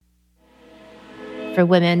for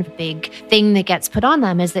women, the big thing that gets put on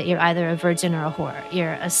them is that you're either a virgin or a whore.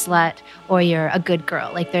 You're a slut or you're a good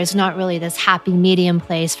girl. Like there's not really this happy medium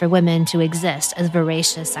place for women to exist as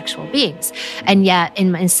voracious sexual beings. And yet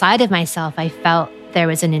inside of myself, I felt there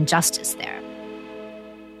was an injustice there.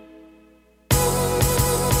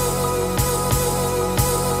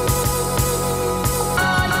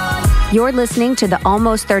 You're listening to the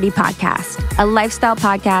Almost 30 podcast, a lifestyle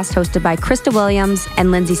podcast hosted by Krista Williams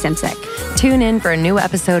and Lindsay Simcik. Tune in for a new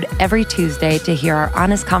episode every Tuesday to hear our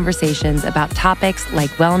honest conversations about topics like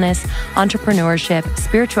wellness, entrepreneurship,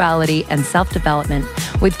 spirituality, and self-development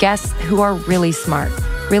with guests who are really smart,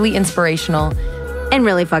 really inspirational, and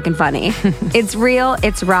really fucking funny. It's real,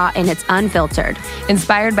 it's raw, and it's unfiltered.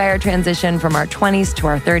 Inspired by our transition from our 20s to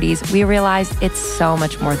our 30s, we realized it's so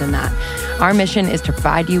much more than that. Our mission is to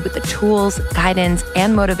provide you with the tools, guidance,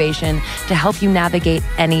 and motivation to help you navigate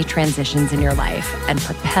any transitions in your life and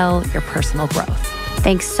propel your personal growth.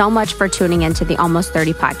 Thanks so much for tuning into the Almost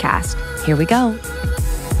 30 podcast. Here we go.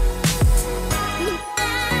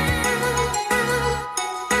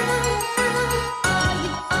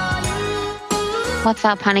 What's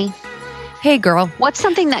up, honey? Hey, girl. What's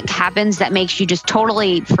something that happens that makes you just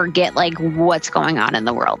totally forget like what's going on in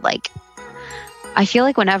the world? Like, I feel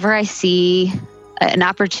like whenever I see an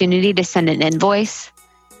opportunity to send an invoice,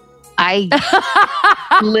 I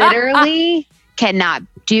literally cannot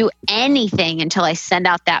do anything until I send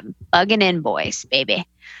out that fucking invoice, baby.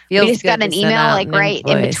 Feels we just got an email like right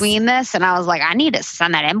in invoice. between this, and I was like, I need to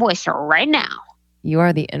send that invoice right now. You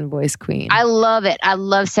are the invoice queen. I love it. I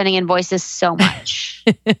love sending invoices so much.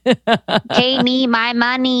 Pay me my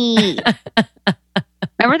money.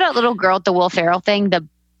 Remember that little girl at the Will Ferrell thing,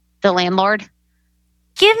 the landlord?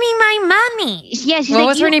 Give me my money. Yeah, she's what like,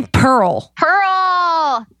 was her name? Pearl.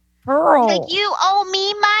 Pearl. Pearl. She's like, you owe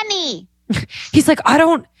me money. He's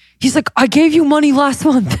like, I gave you money last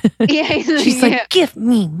month. Yeah, She's like, give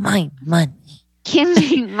me my money. Give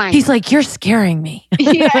me my He's like, you're scaring me.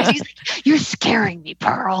 Yeah, she's like, you're scaring me,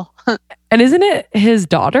 Pearl. And isn't it his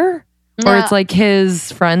daughter? Or No. it's like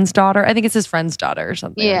his friend's daughter? I think it's his friend's daughter or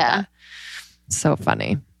something. like Yeah. that. So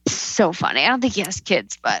funny. So funny. I don't think he has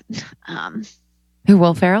kids, but Who,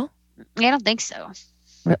 Will Ferrell? I don't think so.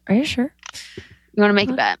 Are you sure? You want to make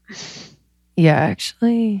a bet? Yeah,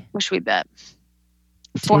 actually. What should we bet?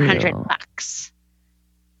 $400.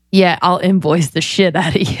 Yeah, I'll invoice the shit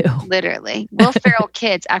out of you. Literally. Will Ferrell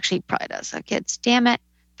kids actually probably does have kids. Damn it.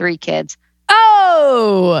 3 kids.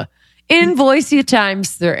 Oh, invoice you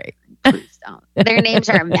times 3. Please don't. Their names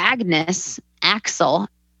are Magnus, Axel,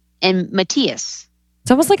 and Matthias.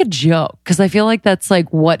 It's almost like a joke because I feel like that's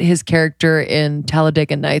like what his character in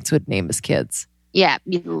Talladega Nights would name his kids. Yeah.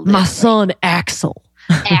 My son, Axel.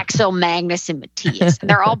 Axel, Magnus, and Matthias. And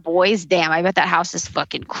they're all boys. Damn, I bet that house is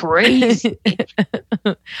fucking crazy.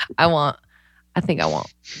 I want a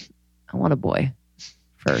boy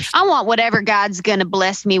first. I want whatever God's going to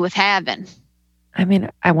bless me with having. I mean,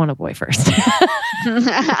 I want a boy first.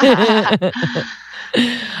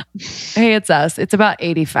 Hey, it's us. It's about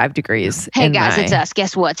 85 degrees. Hey guys, it's us.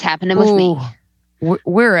 Guess what's happening with me?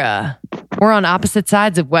 We're on opposite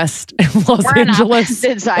sides of Los We're on Angeles.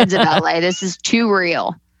 opposite sides of LA. This is too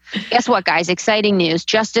real. Guess what, guys? Exciting news.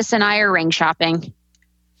 Justice and I are ring shopping.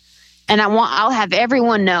 And I'll have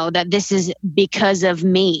everyone know that this is because of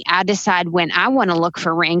me. I decide when I want to look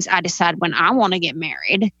for rings. I decide when I want to get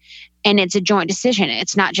married. And it's a joint decision.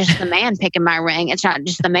 It's not just the man picking my ring. It's not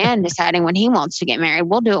just the man deciding when he wants to get married.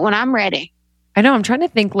 We'll do it when I'm ready. I know. I'm trying to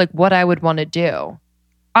think like what I would want to do.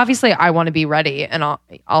 Obviously, I want to be ready, and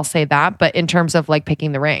I'll say that. But in terms of like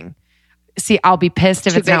picking the ring, see, I'll be pissed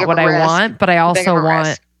if Too it's big not of what a I risk. want. But I Big also of a want,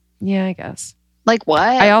 risk. yeah, I guess. Like what?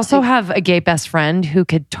 I also have a gay best friend who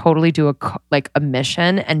could totally do a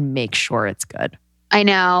mission and make sure it's good. I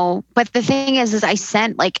know. But the thing is I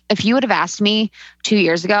sent, like, if you would have asked me 2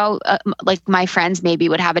 years ago, like my friends maybe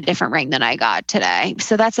would have a different ring than I got today.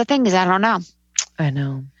 So that's the thing is I don't know. I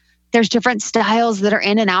know. There's different styles that are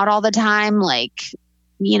in and out all the time. Like,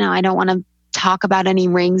 you know, I don't want to talk about any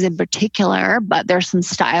rings in particular, but there's some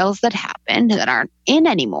styles that happened that aren't in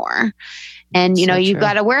anymore. And, you know, you've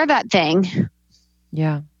got to wear that thing.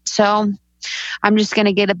 Yeah. So I'm just going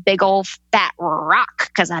to get a big old fat rock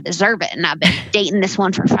because I deserve it. And I've been dating this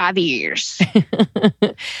one for 5 years.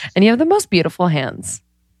 And you have the most beautiful hands.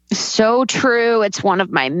 So true. It's one of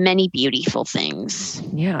my many beautiful things.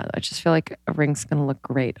 Yeah. I just feel like a ring's going to look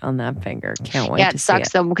great on that finger. Can't wait Yeah, to it see sucks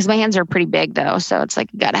it. though because my hands are pretty big though. So it's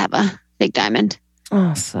like you got to have a big diamond.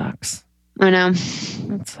 Oh, sucks. I know.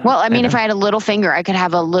 That sucks. Well, I mean, know. if I had a little finger, I could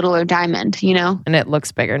have a littler diamond, you know? And it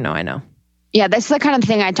looks bigger. No, I know. Yeah, that's the kind of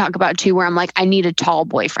thing I talk about too, where I'm like, I need a tall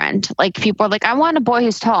boyfriend. Like people are like, I want a boy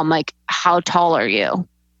who's tall. I'm like, how tall are you?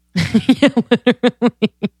 Yeah, literally.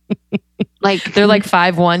 Like They're like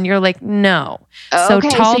 5'1". You're like, no. So okay,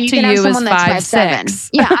 tall you to can have you is someone that's 5'6".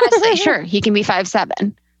 Yeah, honestly, sure. He can be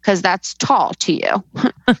 5'7" because that's tall to you.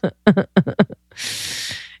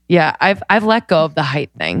 Yeah, I've let go of the height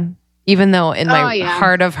thing, even though in my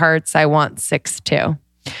heart of hearts I want 6'2".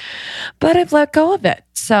 But I've let go of it.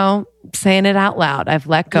 So saying it out loud, I've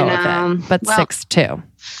let go of it. But 6'2".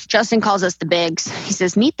 Justin calls us the bigs. He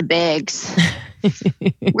says, meet the bigs.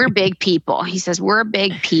 We're big people. He says, we're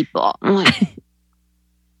big people. I'm like,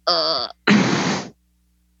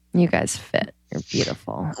 You guys fit. You're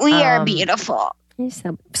beautiful. We are beautiful.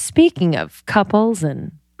 So speaking of couples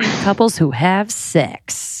and couples who have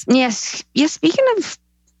sex. Yes. Yeah, speaking of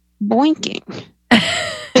boinking.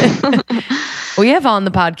 We have on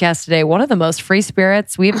the podcast today one of the most free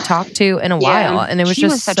spirits we've talked to in a while. And it was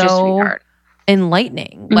just such a sweetheart.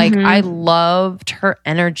 Enlightening. Like I loved her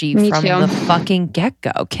energy Me from too. the fucking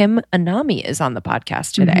get-go. Kim Anami is on the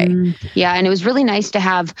podcast today. Yeah, and it was really nice to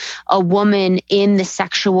have a woman in the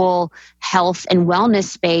sexual health and wellness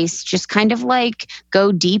space just kind of like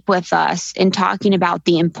go deep with us in talking about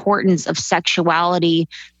the importance of sexuality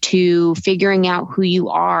to figuring out who you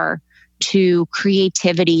are, to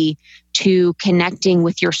creativity, to connecting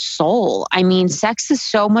with your soul. I mean, sex is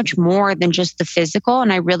so much more than just the physical.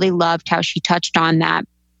 And I really loved how she touched on that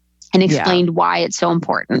and explained why it's so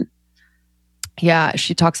important. Yeah,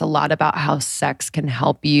 she talks a lot about how sex can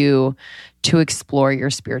help you to explore your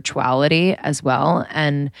spirituality as well.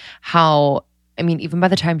 And how, I mean, even by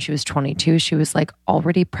the time she was 22, she was like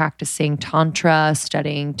already practicing Tantra,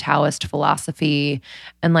 studying Taoist philosophy,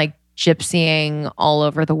 and like gypsying all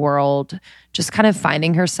over the world, just kind of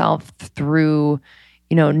finding herself through,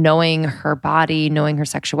 you know, knowing her body, knowing her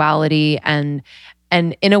sexuality, and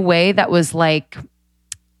in a way that was like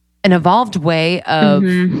an evolved way of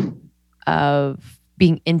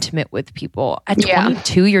being intimate with people. At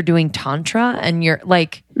 22, you're doing Tantra and you're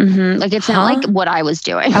like, like it's not like what I was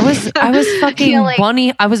doing. I was fucking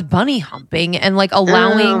I was bunny humping and like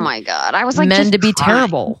allowing oh my God. I was like men to be crying.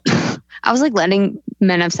 terrible. I was like letting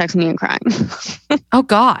men have sex with me and crying. Oh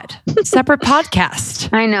God. Separate podcast.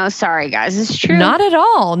 I know. Sorry guys. It's true. Not at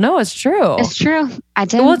all. No, it's true. It's true. I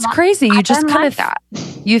didn't. Well, it's crazy. You just kind of that.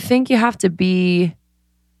 You think you have to be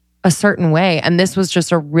a certain way. And this was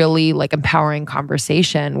just a really like empowering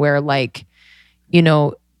conversation where like, you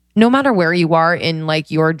know, no matter where you are in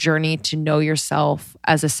like your journey to know yourself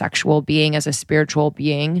as a sexual being, as a spiritual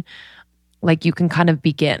being, like you can kind of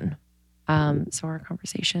begin. So our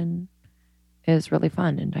conversation is really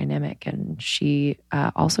fun and dynamic. And she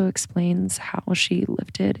also explains how she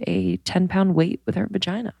lifted a 10-pound weight with her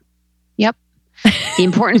vagina. Yep. The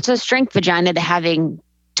importance of strength vagina to having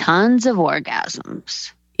tons of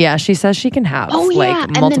orgasms. Yeah, she says she can have like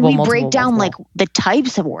multiple, and then we break down multiple. like the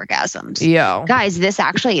types of orgasms. Yeah. Guys, this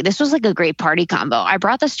was like a great party combo. I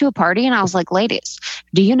brought this to a party and I was like, ladies,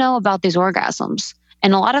 do you know about these orgasms?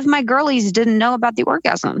 And a lot of my girlies didn't know about the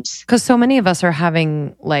orgasms. Because so many of us are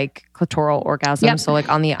having like clitoral orgasms. So like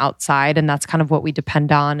on the outside, and that's kind of what we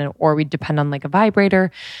depend on, or we depend on like a vibrator.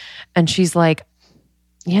 And she's like,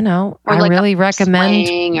 you know, or I like really recommend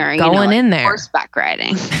going in there. Horseback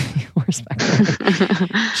riding.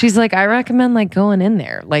 She's like, I recommend like going in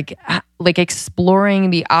there, like exploring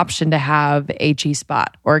the option to have a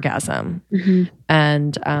G-spot orgasm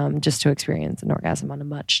and just to experience an orgasm on a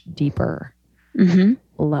much deeper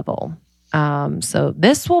level. So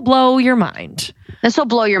this will blow your mind. This will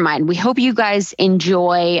blow your mind. We hope you guys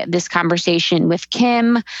enjoy this conversation with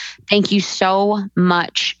Kim. Thank you so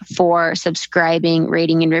much for subscribing,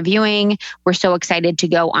 rating, and reviewing. We're so excited to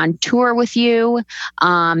go on tour with you.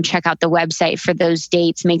 Check out the website for those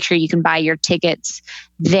dates. Make sure you can buy your tickets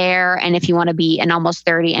there. And if you want to be an Almost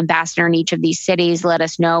 30 ambassador in each of these cities, let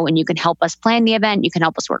us know and you can help us plan the event. You can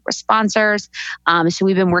help us work with sponsors. So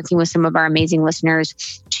we've been working with some of our amazing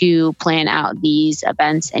listeners to plan out these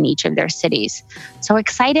events in each of their cities. So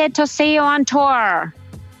excited to see you on tour.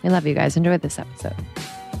 I love you guys. Enjoyed this episode.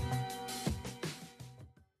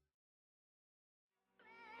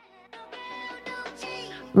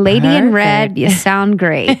 Lady in red, you sound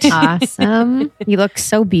great. Awesome. You look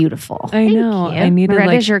so beautiful. I know. you. I needed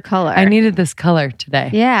Red is your color. I needed this color today.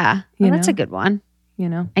 Yeah. You Well, that's know? a good one. You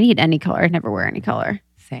know, I need any color. I never wear any color.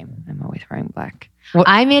 same. I'm always wearing black.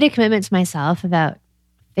 I made a commitment to myself about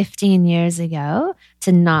 15 years ago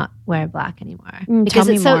to not wear black anymore because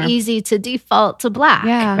it's so easy to default to black,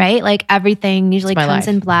 right? Like everything usually comes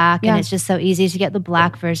in black and it's just so easy to get the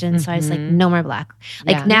black version. So I was like, no more black.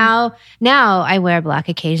 Like now I wear black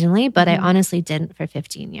occasionally, but I honestly didn't for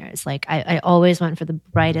 15 years. Like I always went for the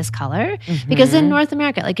brightest color because in North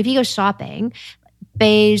America, like if you go shopping,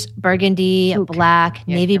 beige, burgundy, black,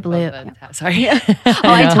 navy blue. Sorry. I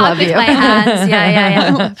talk with my hands.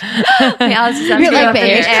 Yeah. You're like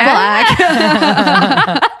beige, black.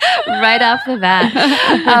 Right off the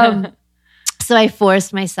bat. So I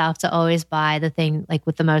forced myself to always buy the thing like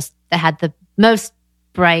with that had the most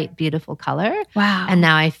bright, beautiful color. Wow. And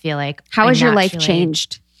now I feel like how has your life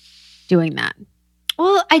changed doing that?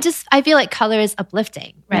 Well, I feel like color is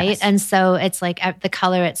uplifting, right? Yes. And so it's like the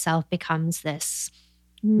color itself becomes this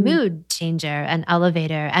mood changer and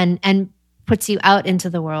elevator and puts you out into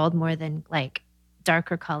the world more than like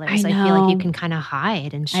darker colors. I feel like you can kind of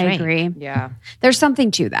hide and shrink. I agree. Yeah. There's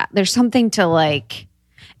something to that. There's something to like,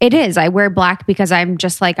 it is. I wear black because I'm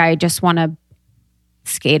just like, I just want to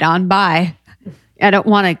skate on by. I don't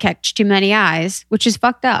want to catch too many eyes, which is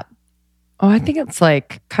fucked up. Oh, I think it's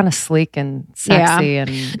like kind of sleek and sexy and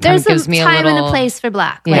there's gives me time and a place for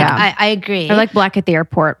black. Like, I agree. I like black at the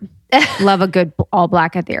airport. Love a good all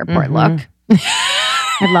black at the airport look.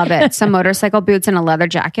 I love it. Some motorcycle boots and a leather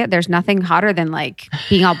jacket. There's nothing hotter than like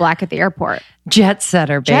being all black at the airport. Jet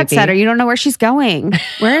setter, baby. Jet setter. You don't know where she's going.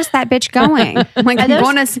 Where is that bitch going? I'm like, I'm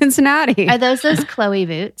going to Cincinnati. Are those Chloe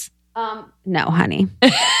boots? No, honey.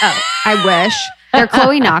 I wish. They're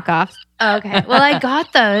Chloe knockoffs. Okay. Well, I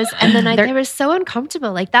got those and then they were so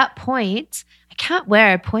uncomfortable. Like that point, I can't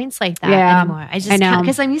wear points like that anymore. I can't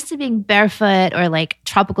because I'm used to being barefoot or like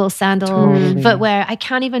tropical sandal footwear. I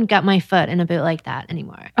can't even get my foot in a boot like that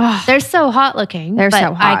anymore. Oh, they're so hot looking. They're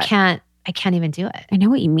so hot. I can't even do it. I know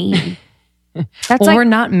what you mean. That's we're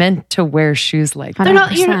not meant to wear shoes like that. They're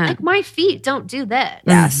not, like my feet don't do this.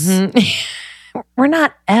 Yes. We're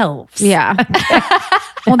not elves. Yeah.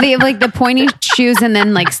 Well, they have like the pointy shoes and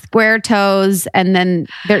then like square toes. And then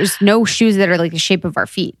there's no shoes that are like the shape of our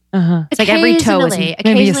feet. It's like every toe is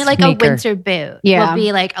occasionally like a winter boot will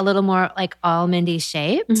be like a little more like almondy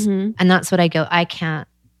shaped. And that's what I go, I can't.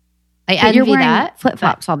 I envy you're wearing that.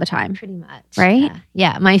 Flip-flops all the time. Pretty much. Right?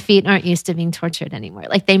 Yeah. My feet aren't used to being tortured anymore.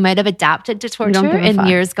 Like they might have adapted to torture in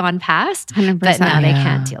years gone past, 100%. but now they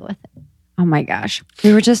can't deal with it. Oh my gosh.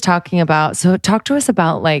 We were just talking about, so talk to us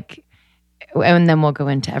about like, and then we'll go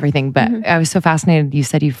into everything. But I was so fascinated. You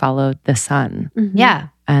said you followed the sun. Yeah.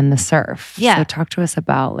 And the surf. Yeah. So talk to us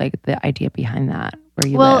about like the idea behind that,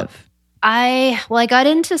 where you live. I got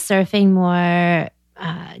into surfing more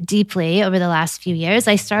deeply over the last few years.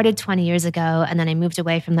 I started 20 years ago and then I moved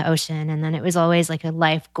away from the ocean. And then it was always like a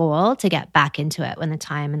life goal to get back into it when the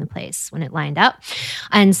time and the place, when it lined up.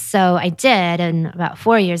 And so I did, and about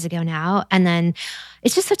 4 years ago now. And then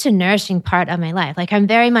it's just such a nourishing part of my life. Like I'm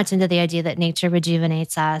very much into the idea that nature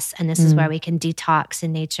rejuvenates us and this is where we can detox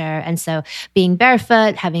in nature. And so being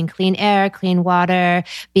barefoot, having clean air, clean water,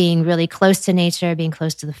 being really close to nature, being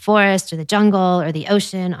close to the forest or the jungle or the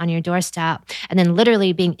ocean on your doorstep, and then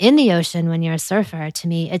literally being in the ocean when you're a surfer, to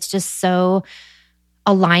me, it's just so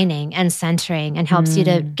aligning and centering and helps you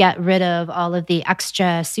to get rid of all of the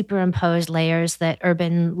extra superimposed layers that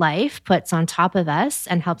urban life puts on top of us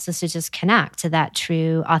and helps us to just connect to that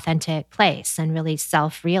true, authentic place and really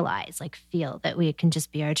self-realize, like feel that we can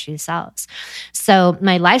just be our true selves. So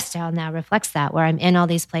my lifestyle now reflects that, where I'm in all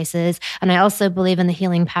these places. And I also believe in the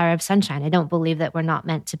healing power of sunshine. I don't believe that we're not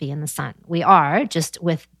meant to be in the sun. We are, just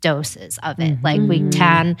with doses of it. Like we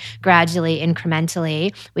tan gradually,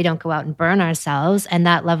 incrementally. We don't go out and burn ourselves. And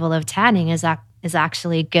that level of tanning is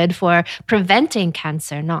actually good for preventing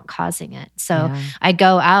cancer, not causing it. So I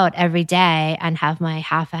go out every day and have my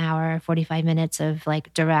half hour, 45 minutes of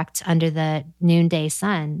like direct under the noonday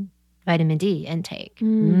sun vitamin D intake.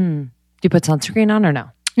 Do you put sunscreen on or no?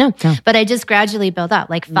 No, but I just gradually build up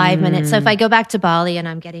like 5 minutes. So if I go back to Bali and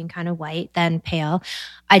I'm getting kind of white, then pale,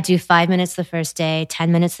 I do 5 minutes the first day,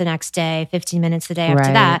 10 minutes the next day, 15 minutes the day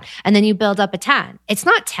after that. And then you build up a tan. It's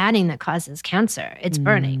not tanning that causes cancer. It's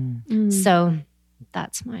burning. So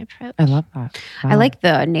that's my approach. I love that. Wow. I like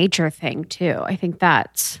the nature thing too. I think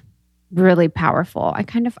that's really powerful.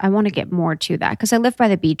 I want to get more to that because I live by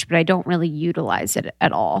the beach, but I don't really utilize it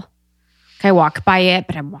at all. I walk by it,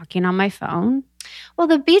 but I'm walking on my phone. Well,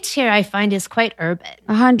 the beach here I find is quite urban.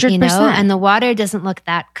 100%. You know, and the water doesn't look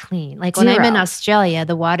that clean. Like when I'm in Zero. Australia,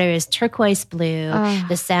 the water is turquoise blue, Oh.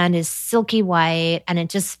 the sand is silky white, and it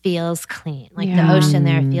just feels clean. Like Yeah. the ocean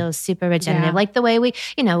there feels super regenerative. Yeah. Like the way we,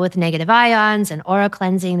 you know, with negative ions and aura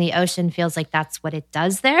cleansing, the ocean feels like that's what it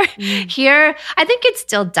does there. Here, I think it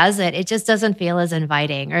still does it. It just doesn't feel as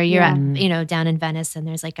inviting. Or you're at, you know, down in Venice and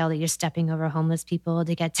there's like, oh, you're stepping over homeless people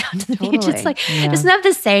to get down to the beach. Totally. It's like, it doesn't have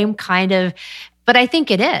the same kind of, but I think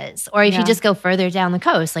it is. Or if Yeah. you just go further down the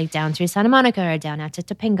coast, like down through Santa Monica or down out to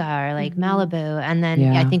Topanga or like Malibu, and then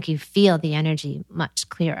Yeah. I think you feel the energy much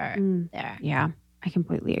clearer there. Yeah, I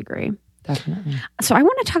completely agree. Definitely. So I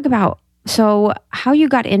want to talk about how you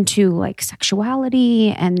got into like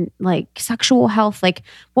sexuality and like sexual health. Like,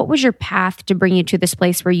 what was your path to bring you to this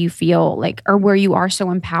place where you feel like, or where you are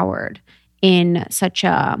so empowered in such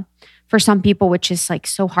a, for some people, which is like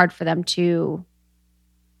so hard for them to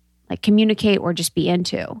like communicate or just be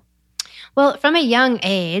into? Well, from a young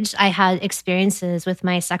age, I had experiences with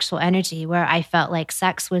my sexual energy where I felt like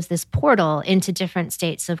sex was this portal into different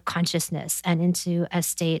states of consciousness and into a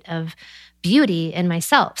state of beauty in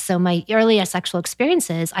myself. So my earliest sexual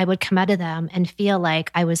experiences, I would come out of them and feel like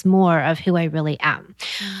I was more of who I really am.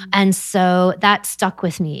 And so that stuck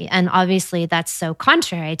with me. And obviously that's so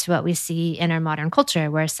contrary to what we see in our modern culture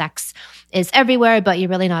where sex is everywhere, but you're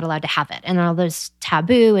really not allowed to have it. And all those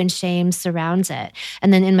taboo and shame surrounds it.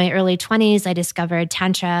 And then in my early 20s, I discovered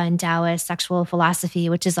Tantra and Taoist sexual philosophy,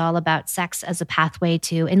 which is all about sex as a pathway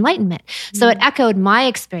to enlightenment. So it echoed my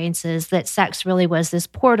experiences that sex really was this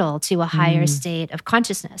portal to a higher state of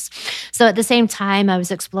consciousness. So at the same time, I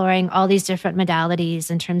was exploring all these different modalities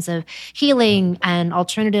in terms of healing and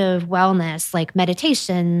alternative wellness, like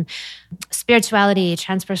meditation, spirituality,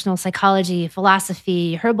 transpersonal psychology,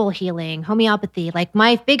 philosophy, herbal healing, homeopathy. Like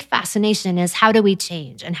my big fascination is how do we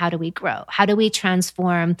change and how do we grow? How do we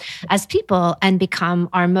transform as people and become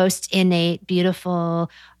our most innate, beautiful,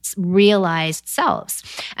 realized selves?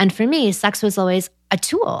 And for me, sex was always a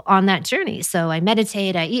tool on that journey. So I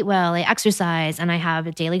meditate, I eat well, I exercise, and I have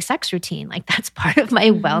a daily sex routine. Like that's part of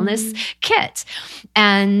my wellness kit.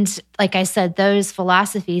 And like I said, those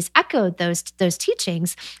philosophies echoed those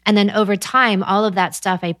teachings. And then over time, all of that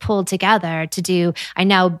stuff I pulled together to do, I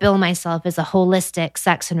now bill myself as a holistic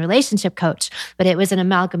sex and relationship coach, but it was an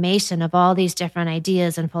amalgamation of all these different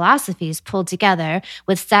ideas and philosophies pulled together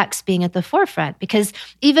with sex being at the forefront. Because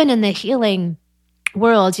even in the healing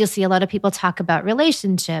world, you'll see a lot of people talk about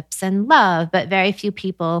relationships and love, but very few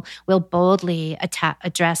people will boldly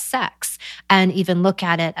address sex and even look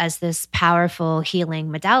at it as this powerful healing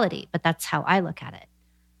modality. But that's how I look at it.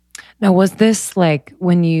 Now, was this like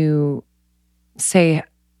when you say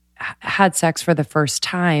had sex for the first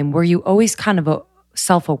time, were you always kind of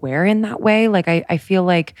self-aware in that way? Like, I feel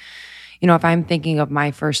like, you know, if I'm thinking of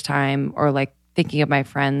my first time or like thinking of my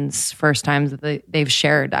friends' first times that they've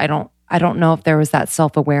shared, I don't know if there was that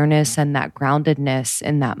self-awareness and that groundedness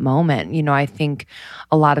in that moment. You know, I think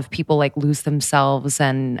a lot of people like lose themselves,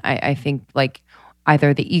 and I think like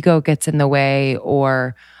either the ego gets in the way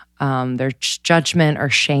or their judgment or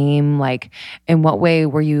shame. Like, in what way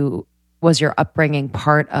was your upbringing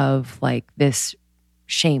part of like this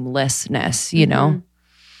shamelessness, you know?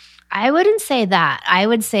 I wouldn't say that. I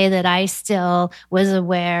would say that I still was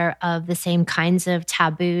aware of the same kinds of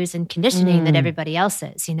taboos and conditioning that everybody else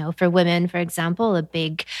is. You know, for women, for example, a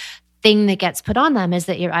big thing that gets put on them is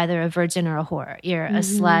that you're either a virgin or a whore. You're a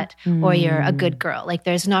slut or you're a good girl. Like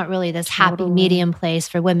there's not really this happy medium place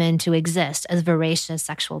for women to exist as voracious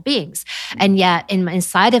sexual beings. And yet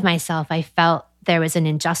inside of myself, I felt there was an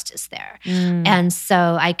injustice there. And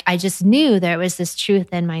so I just knew there was this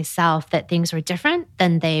truth in myself that things were different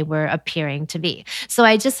than they were appearing to be. So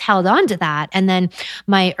I just held on to that. And then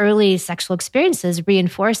my early sexual experiences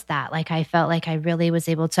reinforced that. Like I felt like I really was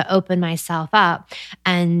able to open myself up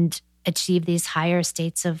and achieve these higher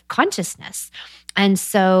states of consciousness. And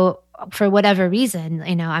so for whatever reason,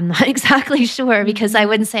 you know, I'm not exactly sure because I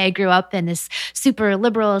wouldn't say I grew up in this super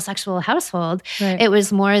liberal sexual household. Right. It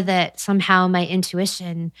was more that somehow my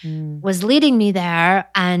intuition was leading me there.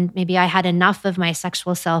 And maybe I had enough of my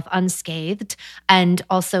sexual self unscathed and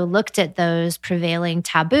also looked at those prevailing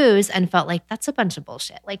taboos and felt like that's a bunch of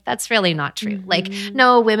bullshit. Like that's really not true. Like,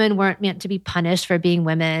 no, women weren't meant to be punished for being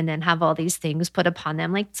women and have all these things put upon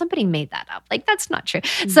them. Like somebody made that up. Like that's not true.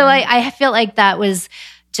 So I feel like that was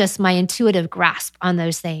just my intuitive grasp on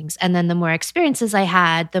those things. And then the more experiences I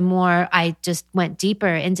had, the more I just went deeper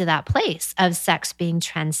into that place of sex being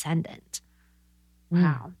transcendent.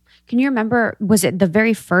 Wow. Can you remember, was it the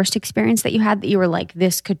very first experience that you had that you were like,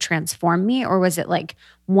 this could transform me? Or was it like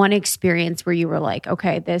one experience where you were like,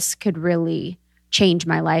 okay, this could really change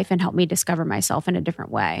my life and help me discover myself in a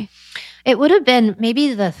different way? It would have been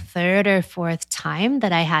maybe the third or fourth time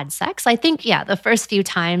that I had sex. I think, the first few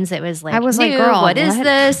times it was like, I was like, new, girl, what is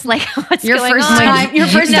this? Like, what's Your going first on? time, your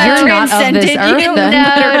first No, time you're not of transcended this earth you.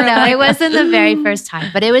 then. No, it wasn't the very first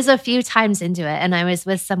time, but it was a few times into it. And I was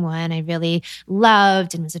with someone I really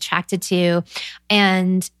loved and was attracted to.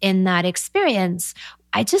 And in that experience,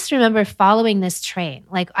 I just remember following this train.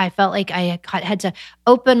 Like I felt like I had to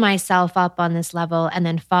open myself up on this level and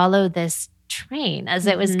then follow this train as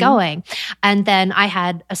it was going. And then I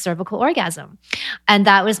had a cervical orgasm. And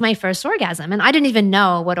that was my first orgasm. And I didn't even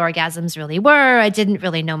know what orgasms really were. I didn't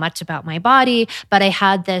really know much about my body, but I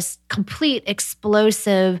had this complete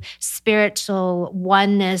explosive spiritual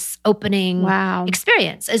oneness opening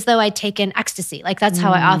experience as though I'd taken ecstasy. Like that's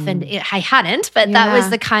how I hadn't, but that was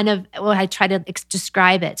the kind of, I try to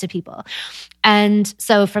describe it to people. And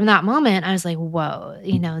so from that moment, I was like, whoa,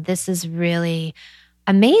 this is really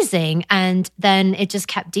amazing. And then it just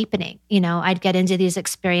kept deepening. I'd get into these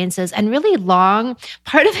experiences and really long.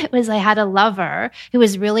 Part of it was I had a lover who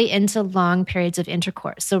was really into long periods of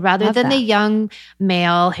intercourse. So rather than the young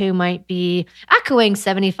male who might be echoing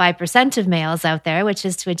 75% of males out there, which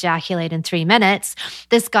is to ejaculate in 3 minutes,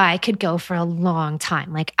 this guy could go for a long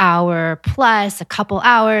time, like hour plus, a couple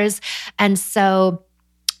hours. And so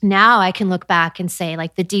now I can look back and say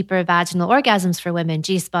like the deeper vaginal orgasms for women,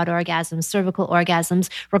 G-spot orgasms, cervical orgasms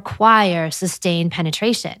require sustained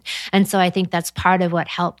penetration. And so I think that's part of what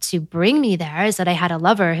helped to bring me there is that I had a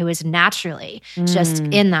lover who was naturally just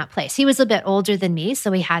in that place. He was a bit older than me,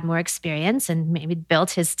 so he had more experience and maybe built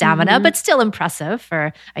his stamina, but still impressive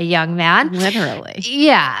for a young man. Literally.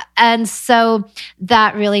 Yeah. And so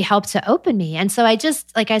that really helped to open me. And so I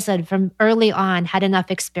just, like I said, from early on had enough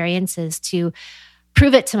experiences to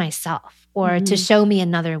prove it to myself or to show me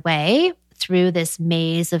another way through this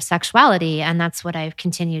maze of sexuality. And that's what I've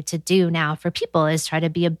continued to do now for people is try to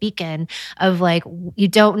be a beacon of like, you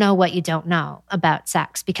don't know what you don't know about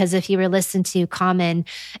sex. Because if you were listening to common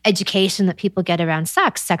education that people get around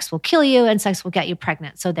sex will kill you and sex will get you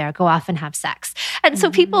pregnant. So there, go off and have sex. And so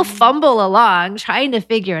people fumble along trying to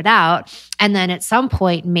figure it out. And then at some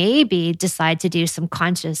point, maybe decide to do some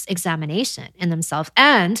conscious examination in themselves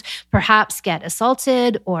and perhaps get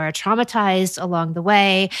assaulted or traumatized along the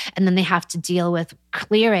way. And then they have to deal with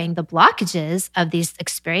clearing the blockages of these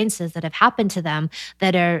experiences that have happened to them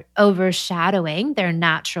that are overshadowing their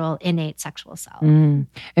natural innate sexual self. In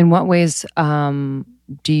what ways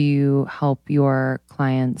do you help your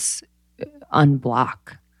clients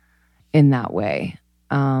unblock in that way?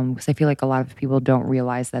 Because I feel like a lot of people don't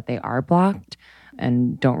realize that they are blocked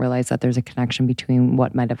and don't realize that there's a connection between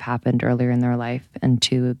what might have happened earlier in their life and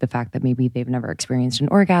to the fact that maybe they've never experienced an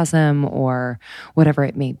orgasm or whatever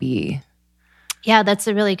it may be. Yeah, that's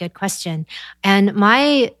a really good question. And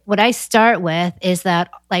what I start with is that,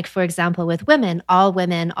 like, for example, with women, all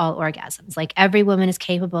orgasms. Like every woman is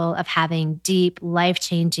capable of having deep,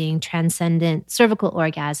 life-changing, transcendent cervical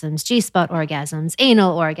orgasms, G-spot orgasms,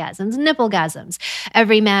 anal orgasms, nipple-gasms.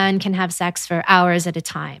 Every man can have sex for hours at a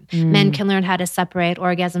time. Men can learn how to separate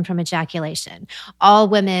orgasm from ejaculation. All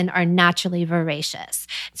women are naturally voracious.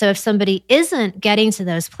 So if somebody isn't getting to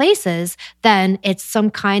those places, then it's some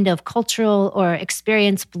kind of cultural or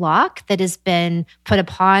experience block that has been put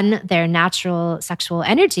upon their natural sexual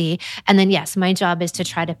energy. And then, yes, my job is to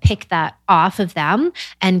try to pick that off of them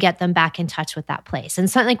and get them back in touch with that place. And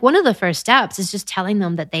so, like, one of the first steps is just telling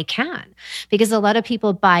them that they can, because a lot of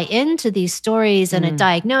people buy into these stories and a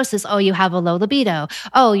diagnosis. Oh, you have a low libido.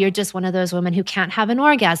 Oh, you're just one of those women who can't have an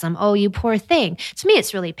orgasm. Oh, you poor thing. To me,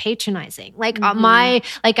 it's really patronizing. Like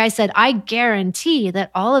like I said, I guarantee that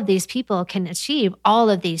all of these people can achieve all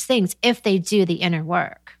of these things if they do the inner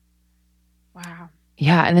work. Wow.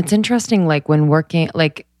 Yeah. And it's interesting, like when working,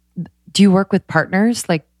 like, do you work with partners,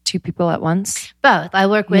 like two people at once? Both. I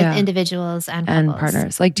work with individuals and couples.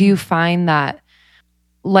 Partners. Like, do you find that,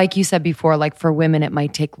 like you said before, like for women, it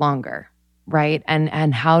might take longer, right?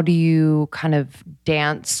 And how do you kind of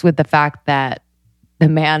dance with the fact that the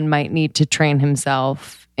man might need to train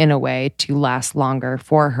himself in a way to last longer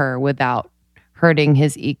for her without hurting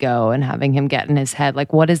his ego and having him get in his head?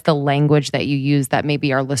 Like, what is the language that you use that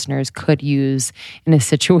maybe our listeners could use in a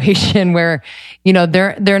situation where, you know,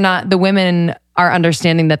 they're not, the women are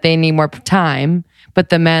understanding that they need more time, but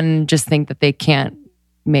the men just think that they can't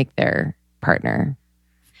make their partner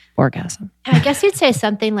orgasm? I guess you'd say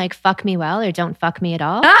something like "fuck me well" or "don't fuck me at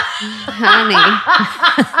all." Honey.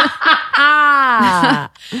 I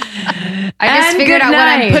just figured out what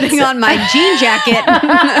I'm putting on my jean jacket.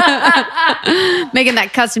 Making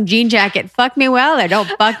that custom jean jacket. Fuck me well or don't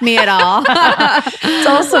fuck me at all. It's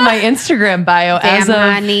also my Instagram bio. Damn, as of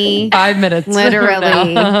honey. 5 minutes.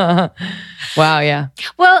 Literally. Wow, yeah.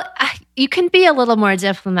 Well, you can be a little more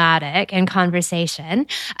diplomatic in conversation.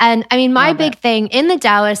 And I mean, my big thing in the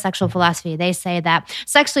Taoist sexual philosophy, they say that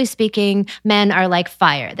sexually speaking, men are like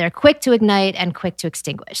fire. They're quick to ignite and quick to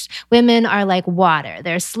extinguish. Women are like water.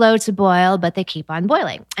 They're slow to boil, but they keep on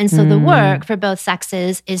boiling. And so the work for both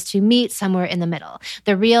sexes is to meet somewhere in the middle.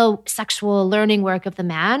 The real sexual learning work of the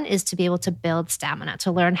man is to be able to build stamina,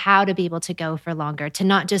 to learn how to be able to go for longer, to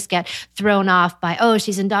not just get thrown off by, oh,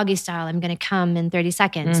 she's in doggy style, I'm going to come in 30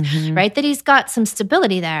 seconds, right? That he's got some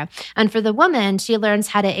stability there. And for the woman, she learns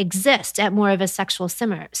how to exist at more of a sexual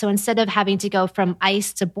simmer. So instead of having to go from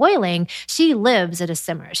ice to boiling, she lives at a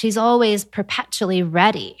simmer. She's always perpetually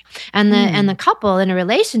ready. And the couple in a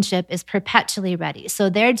relationship is perpetually ready. So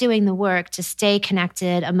they're doing the work to stay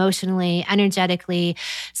connected emotionally, energetically,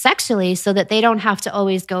 sexually, so that they don't have to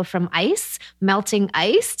always go from ice, melting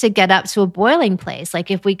ice, to get up to a boiling place.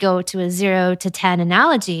 Like if we go to a 0 to 10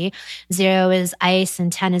 analogy, 0 is ice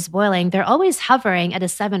and 10 is boiling. They're always hovering at a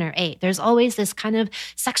 7 or 8. There's always this kind of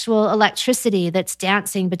sexual electricity that's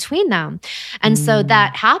dancing between them. And so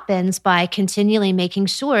that happens by continually making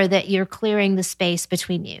sure that you're clearing the space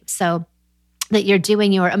between you. So that you're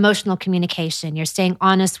doing your emotional communication, you're staying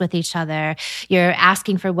honest with each other, you're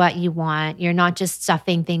asking for what you want, you're not just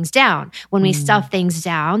stuffing things down. When we stuff things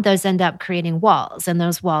down, those end up creating walls, and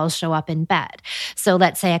those walls show up in bed. So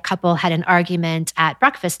let's say a couple had an argument at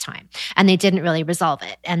breakfast time and they didn't really resolve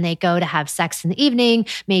it, and they go to have sex in the evening.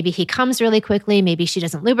 Maybe he comes really quickly, maybe she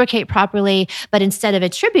doesn't lubricate properly, but instead of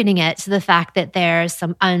attributing it to the fact that there's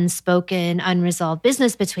some unspoken, unresolved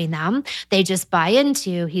business between them, they just buy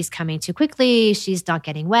into he's coming too quickly, she's not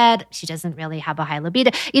getting wet, she doesn't really have a high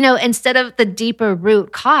libido, instead of the deeper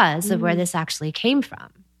root cause of where this actually came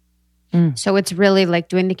from. So it's really like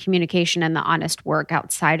doing the communication and the honest work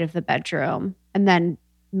outside of the bedroom and then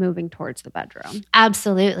moving towards the bedroom.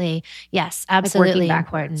 Absolutely. Yes, absolutely like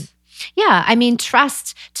important. Yeah, I mean,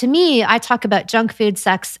 trust, to me, I talk about junk food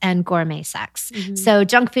sex and gourmet sex. So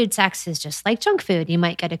junk food sex is just like junk food. You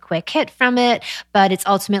might get a quick hit from it, but it's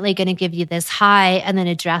ultimately going to give you this high and then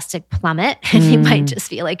a drastic plummet. And you might just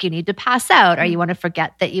feel like you need to pass out, or you want to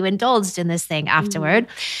forget that you indulged in this thing afterward.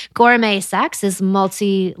 Gourmet sex is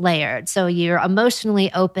multi-layered. So you're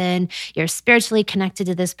emotionally open, you're spiritually connected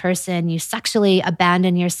to this person, you sexually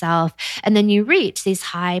abandon yourself, and then you reach these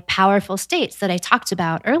high, powerful states that I talked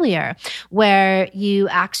about earlier, where you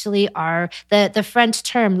actually are the French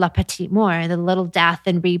term la petite mort, the little death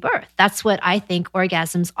and rebirth. That's what I think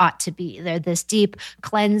orgasms ought to be. They're this deep,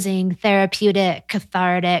 cleansing, therapeutic,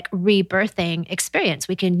 cathartic, rebirthing experience.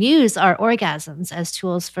 We can use our orgasms as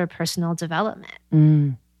tools for personal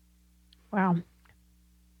development. Wow.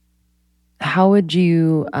 How would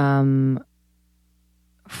you,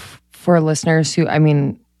 for listeners who,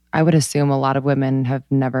 I would assume a lot of women have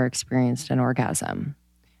never experienced an orgasm.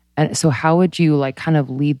 And so how would you kind of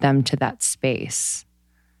lead them to that space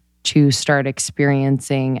to start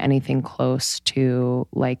experiencing anything close to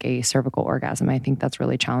like a cervical orgasm? I think that's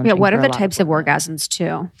really challenging. Yeah, what are the types of orgasms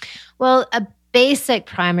too? Well, a basic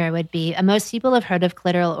primer would be, most people have heard of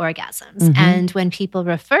clitoral orgasms. And when people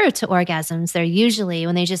refer to orgasms, they're usually,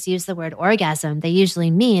 when they just use the word orgasm, they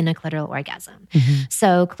usually mean a clitoral orgasm.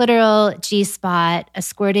 So clitoral, G-spot, a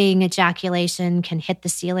squirting ejaculation can hit the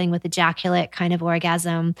ceiling with ejaculate kind of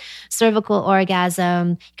orgasm. Cervical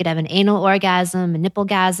orgasm, you could have an anal orgasm, a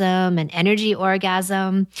nipplegasm, an energy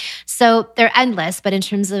orgasm. So they're endless, but in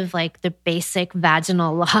terms of like the basic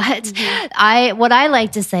vaginal lot, what I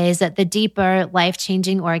like to say is that the deeper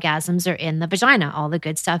life-changing orgasms are in the vagina. All the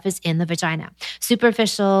good stuff is in the vagina.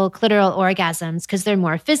 Superficial clitoral orgasms, because they're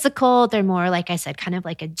more physical, they're more, like I said, kind of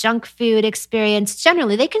like a junk food experience.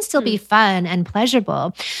 Generally, they can still be fun and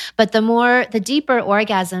pleasurable, but the deeper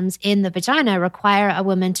orgasms in the vagina require a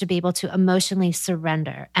woman to be able to emotionally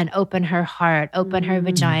surrender and open her heart, open her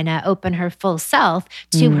vagina, open her full self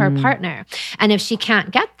to her partner. And if she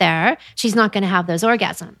can't get there, she's not going to have those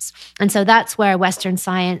orgasms. And so that's where Western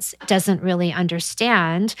science doesn't really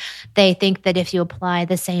understand. They think that if you apply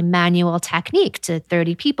the same manual technique to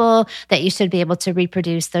 30 people, that you should be able to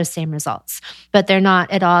reproduce those same results. But they're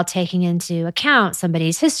not at all taking into account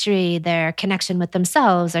somebody's history, their connection with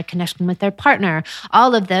themselves, their connection with their partner.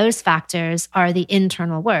 All of those factors are the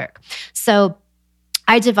internal work. So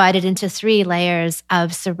I divide it into 3 layers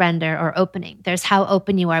of surrender or opening. There's how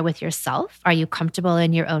open you are with yourself. Are you comfortable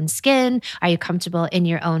in your own skin? Are you comfortable in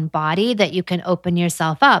your own body that you can open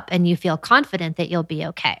yourself up and you feel confident that you'll be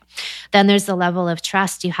okay? Then there's the level of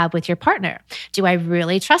trust you have with your partner. Do I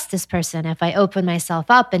really trust this person? If I open myself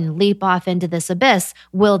up and leap off into this abyss,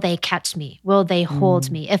 will they catch me? Will they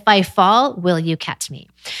hold me? If I fall, will you catch me?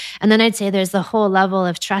 And then I'd say there's the whole level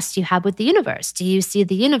of trust you have with the universe. Do you see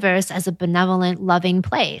the universe as a benevolent, loving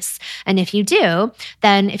place? And if you do,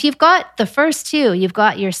 then if you've got the first 2, you've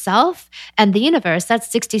got yourself and the universe, that's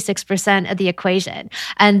 66% of the equation.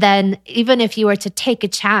 And then even if you were to take a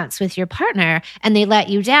chance with your partner and they let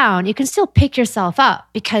you down, you can still pick yourself up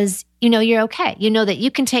because you know you're okay. You know that you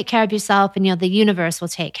can take care of yourself and you know the universe will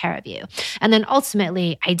take care of you. And then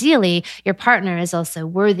ultimately, ideally, your partner is also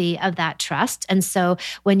worthy of that trust. And so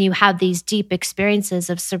when you have these deep experiences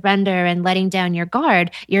of surrender and letting down your guard,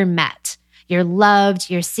 you're met. You're loved,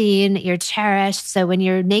 you're seen, you're cherished. So when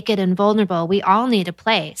you're naked and vulnerable, we all need a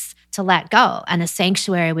place to let go and a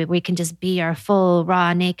sanctuary where we can just be our full,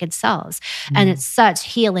 raw, naked selves. And it's such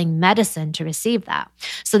healing medicine to receive that.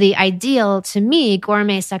 So the ideal, to me,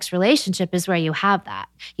 gourmet sex relationship is where you have that.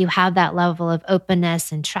 You have that level of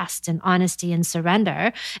openness and trust and honesty and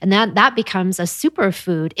surrender. And that becomes a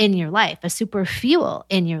superfood in your life, a super fuel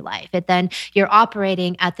in your life. And then you're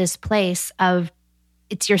operating at this place of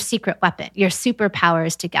it's your secret weapon, your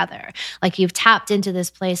superpowers together. Like you've tapped into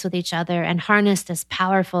this place with each other and harnessed this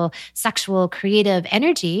powerful sexual creative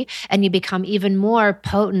energy, and you become even more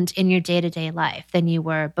potent in your day-to-day life than you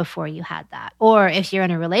were before you had that. Or if you're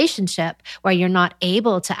in a relationship where you're not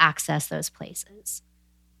able to access those places.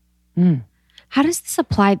 How does this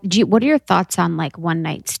apply? What are your thoughts on like one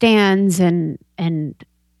night stands and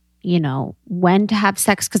you know, when to have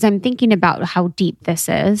sex? Because I'm thinking about how deep this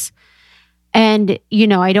is. And, you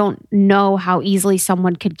know, I don't know how easily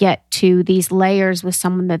someone could get to these layers with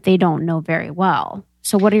someone that they don't know very well.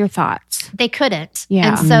 So what are your thoughts? They couldn't.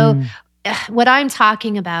 Yeah. And so what I'm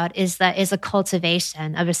talking about is a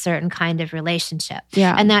cultivation of a certain kind of relationship.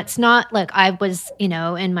 Yeah. And that's not like I was, you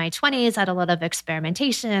know, in my 20s, had a lot of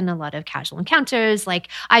experimentation, a lot of casual encounters. Like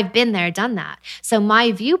I've been there, done that. So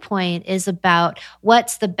my viewpoint is about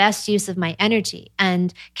what's the best use of my energy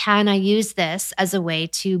and can I use this as a way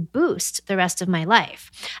to boost the rest of my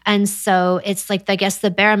life? And so it's like, I guess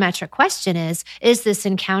the barometric question is this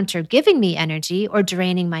encounter giving me energy or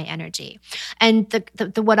draining my energy? And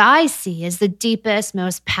the what I see is the deepest,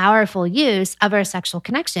 most powerful use of our sexual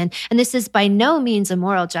connection. And this is by no means a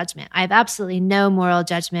moral judgment. I have absolutely no moral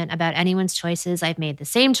judgment about anyone's choices. I've made the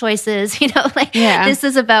same choices, you know, like this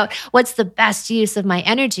is about what's the best use of my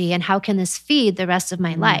energy and how can this feed the rest of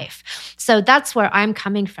my life. So that's where I'm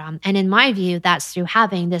coming from. And in my view, that's through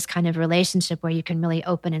having this kind of relationship where you can really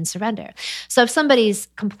open and surrender. So if somebody's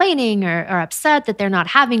complaining or upset that they're not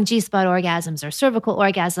having G-spot orgasms or cervical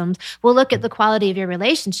orgasms, we'll look at the quality of your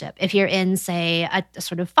relationship. If you're in, say, a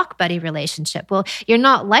sort of fuck buddy relationship, well, you're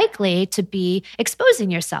not likely to be exposing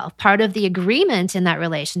yourself. Part of the agreement in that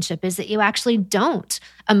relationship is that you actually don't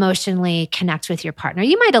emotionally connect with your partner.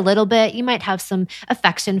 You might a little bit, you might have some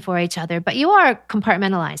affection for each other, but you are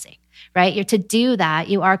compartmentalizing, right? You're to do that,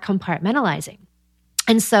 you are compartmentalizing.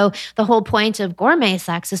 And so the whole point of gourmet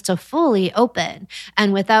sex is to fully open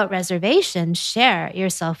and without reservation, share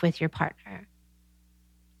yourself with your partner.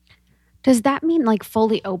 Does that mean like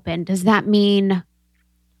fully open? Does that mean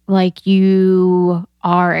like you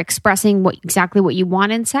are expressing exactly what you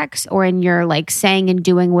want in sex, or in your like saying and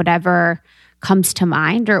doing whatever comes to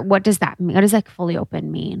mind? Or what does that mean? What does like fully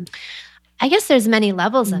open mean? I guess there's many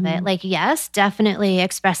levels of it. Like, yes, definitely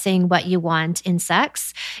expressing what you want in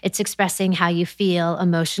sex. It's expressing how you feel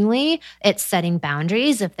emotionally. It's setting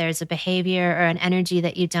boundaries. If there's a behavior or an energy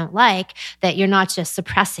that you don't like, that you're not just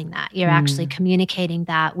suppressing that. You're actually communicating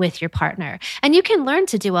that with your partner. And you can learn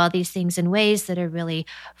to do all these things in ways that are really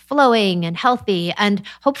flowing and healthy. And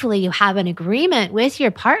hopefully you have an agreement with your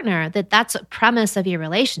partner that that's a premise of your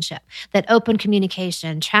relationship, that open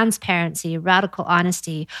communication, transparency, radical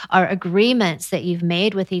honesty are agreements that you've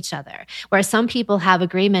made with each other, where some people have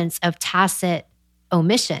agreements of tacit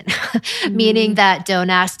omission, meaning that don't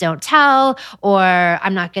ask, don't tell, or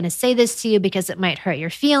I'm not going to say this to you because it might hurt your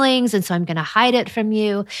feelings, and so I'm going to hide it from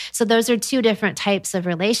you. So those are two different types of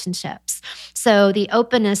relationships. So the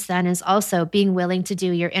openness then is also being willing to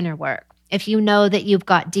do your inner work. If you know that you've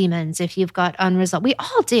got demons, if you've got unresolved, we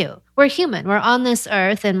all do. We're human. We're on this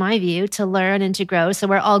earth, in my view, to learn and to grow. So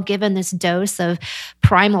we're all given this dose of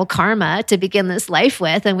primal karma to begin this life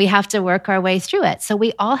with, and we have to work our way through it. So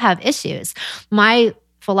we all have issues. My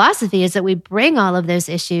philosophy is that we bring all of those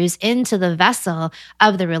issues into the vessel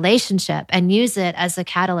of the relationship and use it as a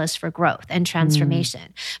catalyst for growth and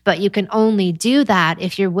transformation. But you can only do that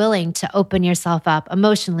if you're willing to open yourself up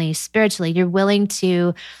emotionally, spiritually. You're willing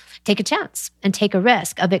to take a chance and take a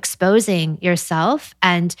risk of exposing yourself.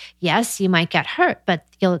 And yes, you might get hurt, but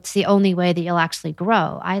it's the only way that you'll actually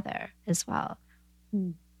grow either as well.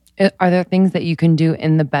 Are there things that you can do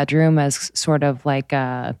in the bedroom as sort of like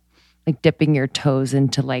dipping your toes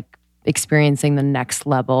into like experiencing the next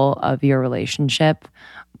level of your relationship,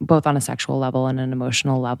 both on a sexual level and an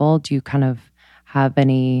emotional level? Do you kind of have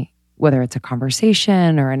any, whether it's a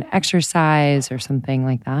conversation or an exercise or something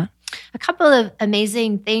like that? A couple of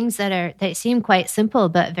amazing things that seem quite simple,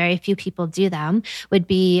 but very few people do them, would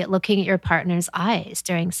be looking at your partner's eyes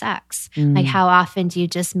during sex. Like, how often do you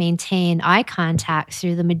just maintain eye contact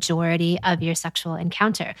through the majority of your sexual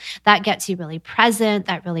encounter? That gets you really present.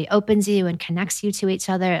 That really opens you and connects you to each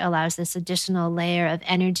other. It allows this additional layer of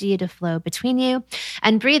energy to flow between you.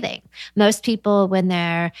 And breathing. Most people, when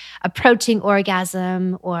they're approaching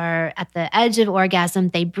orgasm or at the edge of orgasm,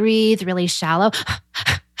 they breathe really shallow.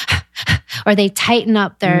 Or they tighten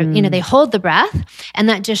up their, they hold the breath, and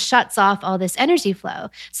that just shuts off all this energy flow.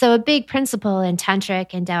 So a big principle in Tantric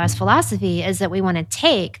and Taoist philosophy is that we want to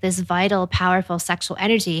take this vital, powerful sexual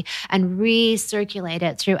energy and recirculate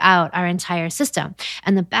it throughout our entire system.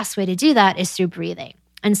 And the best way to do that is through breathing.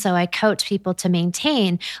 And so I coach people to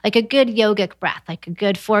maintain like a good yogic breath, like a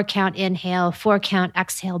good 4-count inhale, 4-count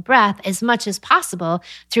exhale breath as much as possible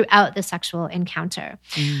throughout the sexual encounter.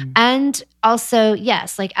 And also,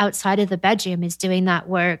 yes, like outside of the bedroom is doing that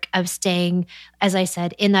work of staying, as I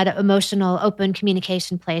said, in that emotional, open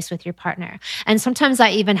communication place with your partner. And sometimes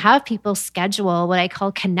I even have people schedule what I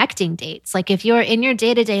call connecting dates. Like if you're in your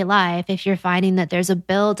day-to-day life, if you're finding that there's a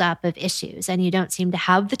buildup of issues and you don't seem to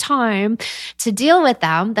have the time to deal with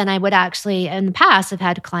them, then I would actually, in the past, have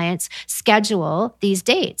had clients schedule these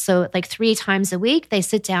dates. So like 3 times a week, they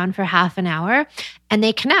sit down for half an hour and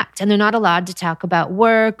they connect. And they're not allowed to talk about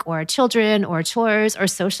work or children or chores or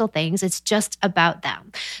social things. It's just about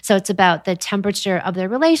them. So it's about the temperature of their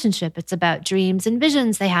relationship. It's about dreams and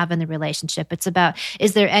visions they have in the relationship. It's about,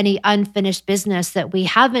 is there any unfinished business that we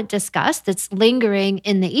haven't discussed that's lingering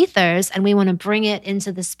in the ethers, and we want to bring it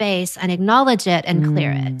into the space and acknowledge it and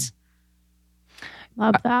clear it.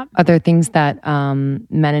 Love that. Are there things that men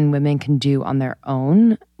and women can do on their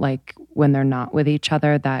own, like when they're not with each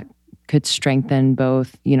other, that could strengthen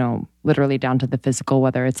both, literally down to the physical,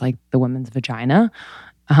 whether it's like the woman's vagina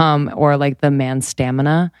or like the man's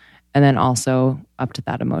stamina, and then also up to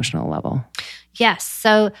that emotional level? Yes.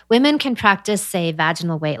 So women can practice, say,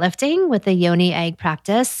 vaginal weightlifting with the yoni egg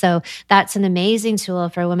practice. So that's an amazing tool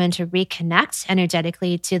for women to reconnect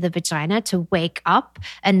energetically to the vagina, to wake up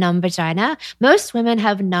a numb vagina. Most women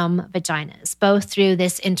have numb vaginas, both through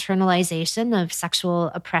this internalization of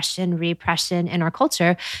sexual oppression, repression in our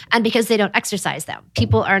culture, and because they don't exercise them.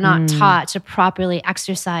 People are not taught to properly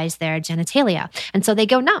exercise their genitalia. And so they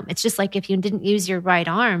go numb. It's just like if you didn't use your right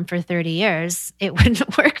arm for 30 years, it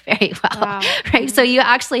wouldn't work very well. Wow. Right? So you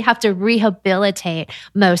actually have to rehabilitate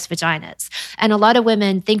most vaginas. And a lot of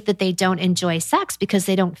women think that they don't enjoy sex because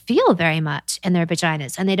they don't feel very much in their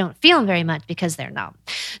vaginas, and they don't feel very much because they're numb.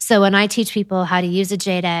 So when I teach people how to use a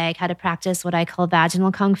jade egg, how to practice what I call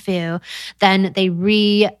vaginal kung fu, then they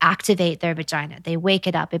reactivate their vagina. They wake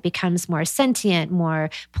it up. It becomes more sentient,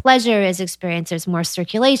 more pleasure is experienced. There's more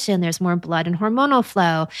circulation. There's more blood and hormonal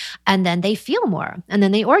flow. And then they feel more. And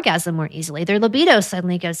then they orgasm more easily. Their libido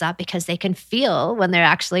suddenly goes up because they can feel when they're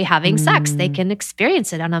actually having sex. They can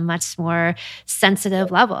experience it on a much more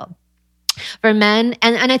sensitive level. For men,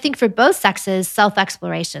 and I think for both sexes,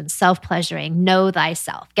 self-exploration, self-pleasuring, know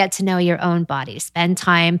thyself, get to know your own body, spend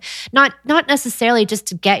time, not necessarily just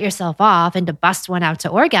to get yourself off and to bust one out to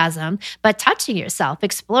orgasm, but touching yourself,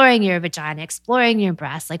 exploring your vagina, exploring your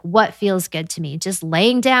breasts, like what feels good to me, just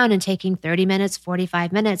laying down and taking 30 minutes,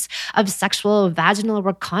 45 minutes of sexual vaginal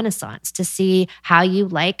reconnaissance to see how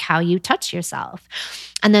you touch yourself.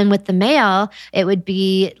 And then with the male, it would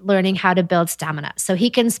be learning how to build stamina. So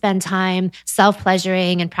he can spend time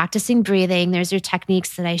self-pleasuring and practicing breathing. There's your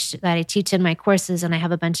techniques that I teach in my courses, and I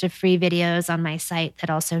have a bunch of free videos on my site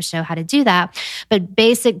that also show how to do that. But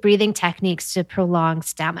basic breathing techniques to prolong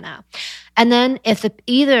stamina. And then if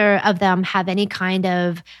either of them have any kind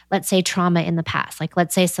of, let's say, trauma in the past, like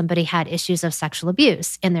let's say somebody had issues of sexual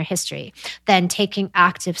abuse in their history, then taking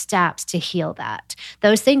active steps to heal that.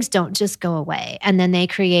 Those things don't just go away. And then they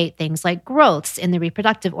create things like growths in the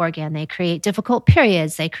reproductive organ. They create difficult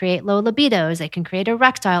periods. They create low libidos. They can create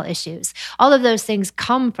erectile issues. All of those things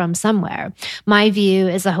come from somewhere. My view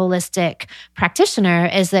as a holistic practitioner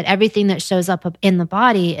is that everything that shows up in the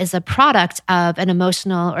body is a product of an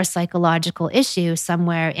emotional or psychological issue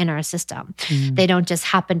somewhere in our system. They don't just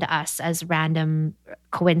happen to us as random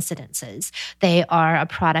coincidences. They are a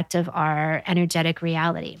product of our energetic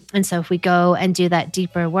reality. And so if we go and do that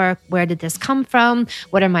deeper work, where did this come from?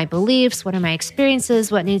 What are my beliefs? What are my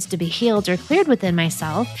experiences? What needs to be healed or cleared within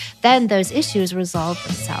myself? Then those issues resolve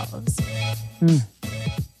themselves.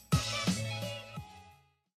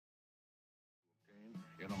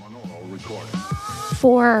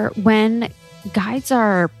 For when guides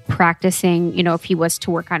are practicing, if he was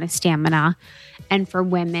to work on his stamina, and for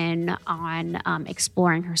women on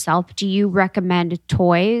exploring herself, do you recommend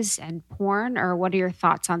toys and porn, or what are your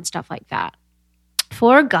thoughts on stuff like that?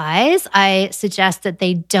 For guys, I suggest that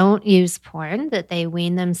they don't use porn, that they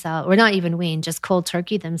wean themselves, or not even wean, just cold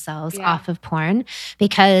turkey themselves off of porn,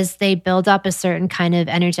 because they build up a certain kind of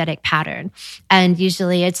energetic pattern. And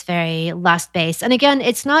usually it's very lust-based. And again,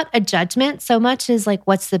 it's not a judgment so much as like,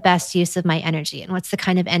 what's the best use of my energy and what's the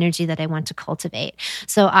kind of energy that I want to cultivate?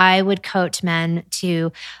 So I would coach men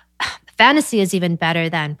to... Fantasy is even better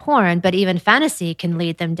than porn, but even fantasy can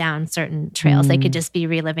lead them down certain trails. They could just be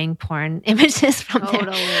reliving porn images from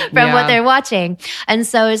what they're watching. And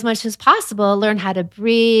so as much as possible, learn how to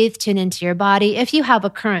breathe, tune into your body. If you have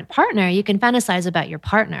a current partner, you can fantasize about your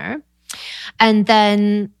partner. And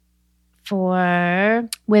then for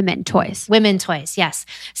women toys, yes.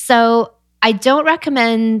 So I don't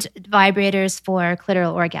recommend vibrators for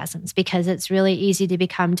clitoral orgasms because it's really easy to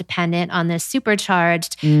become dependent on this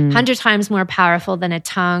supercharged, 100 times more powerful than a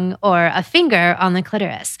tongue or a finger on the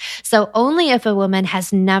clitoris. So only if a woman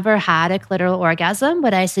has never had a clitoral orgasm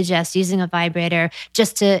would I suggest using a vibrator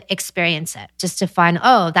just to experience it, just to find,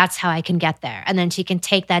 oh, that's how I can get there. And then she can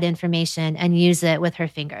take that information and use it with her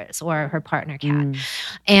fingers or her partner can.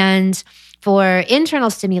 And for internal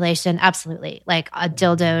stimulation, absolutely. Like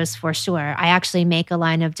dildos for sure. I actually make a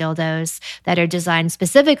line of dildos that are designed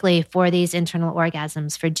specifically for these internal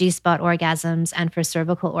orgasms, for G-spot orgasms and for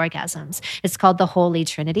cervical orgasms. It's called the Holy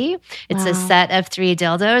Trinity. It's a set of 3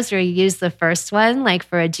 dildos where you use the first one like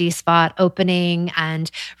for a G-spot opening and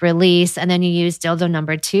release. And then you use dildo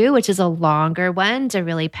number 2, which is a longer one to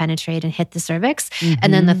really penetrate and hit the cervix.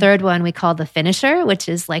 And then the third one we call the finisher, which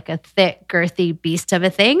is like a thick, girthy beast of a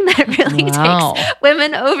thing that really takes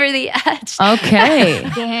women over the edge. Okay.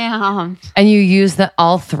 Damn. And you use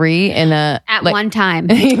all 3 in at one time.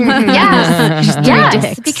 Yes,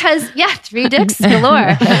 because 3 dicks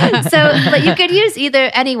galore. So but you could use either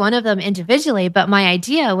any one of them individually, but my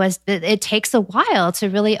idea was that it takes a while to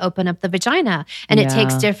really open up the vagina and it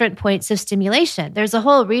takes different points of stimulation. There's a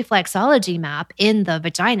whole reflexology map in the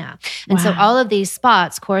vagina. And so all of these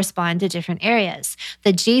spots correspond to different areas.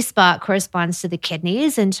 The G spot corresponds to the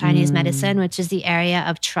kidneys in Chinese medicine, which is the area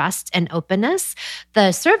of trust and openness.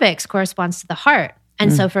 The cervix corresponds to the heart.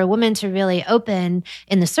 And so for a woman to really open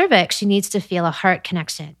in the cervix, she needs to feel a heart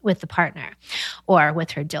connection with the partner or with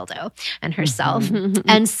her dildo and herself.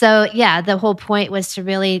 And so, the whole point was to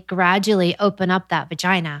really gradually open up that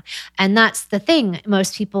vagina. And that's the thing.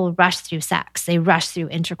 Most people rush through sex. They rush through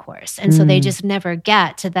intercourse. And so they just never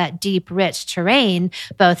get to that deep, rich terrain,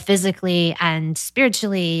 both physically and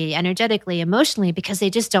spiritually, energetically, emotionally, because they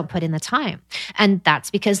just don't put in the time. And that's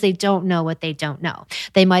because they don't know what they don't know.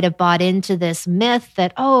 They might have bought into this myth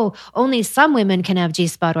that, only some women can have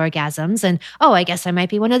G-spot orgasms. And, I guess I might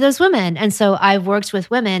be one of those women. And so I've worked with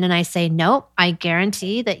women and I say, no, I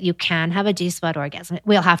guarantee that you can have a G-spot orgasm.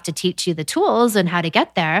 We'll have to teach you the tools and how to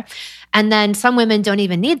get there. And then some women don't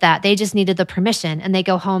even need that. They just needed the permission and they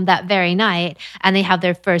go home that very night and they have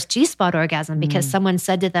their first G-spot orgasm because someone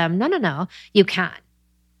said to them, no, you can't.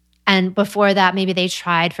 And before that, maybe they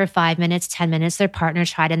tried for 5 minutes, 10 minutes, their partner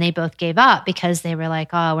tried and they both gave up because they were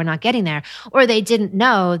like, we're not getting there. Or they didn't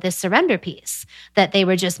know the surrender piece, that they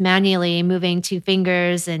were just manually moving 2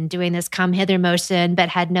 fingers and doing this come hither motion, but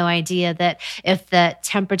had no idea that if the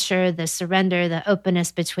temperature, the surrender, the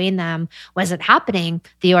openness between them wasn't happening,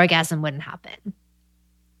 the orgasm wouldn't happen.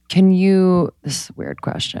 This is a weird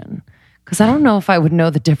question. Because I don't know if I would know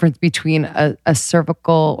the difference between a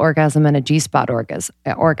cervical orgasm and a G-spot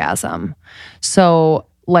orgasm. So,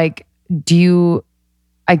 I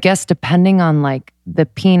guess depending on the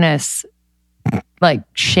penis like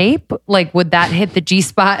shape? Like would that hit the G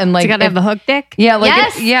spot and like You gotta have the hook dick? Yeah, like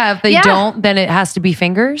Yes. if they don't, then it has to be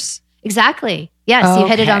fingers. Exactly. Yes, you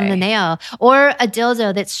hit it on the Okay. nail. Or a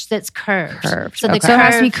dildo that's curved. Curved, So the okay. So it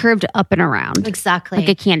has to be curve- curved up and around. exactly. Like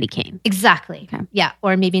a candy cane. Exactly. Okay. Yeah.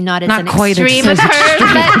 Or maybe not as Not an quite extreme as curve,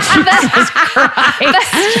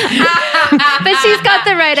 but she's got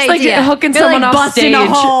the right Like idea. hooking someone off stage.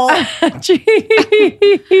 Okay.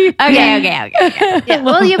 Yeah.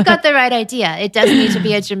 Well, you've got the right idea. It does need to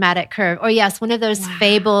be a dramatic curve. Or yes, one of those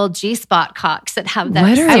fabled G-spot cocks that have that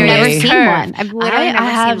Literally. serious I've never seen curve. one. I've literally I never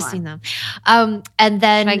have seen seen them. And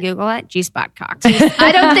then Should I Google it? G-spot cocks.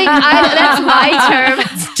 I don't think that's my term.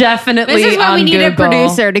 It's definitely This is what on we need a Google.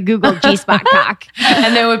 producer to Google G-spot cock.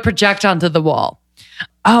 And then it would project onto the wall.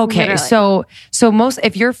 Okay, Literally. so most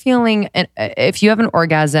if you're feeling if you have an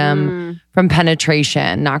orgasm from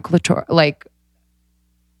penetration, not clitoris, like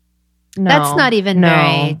no, That's not even no,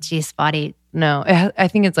 very G-spotty. No, I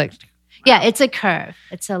think it's like Yeah, it's a curve.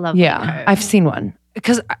 It's a lovely yeah, curve. I've seen one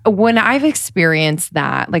because when I've experienced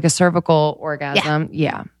that, like a cervical orgasm,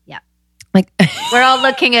 yeah. Like We're all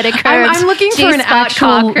looking at a curved I'm looking for an G-spot actual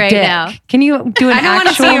cock right dick. now. Can you do an I don't want to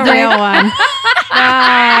actual see a dick? real one.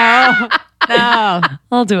 No.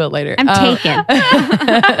 I'll do it later. I'm taken.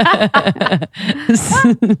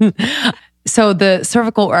 So the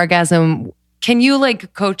cervical orgasm, can you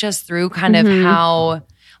like coach us through kind of how,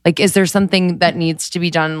 like, is there something that needs to be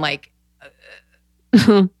done like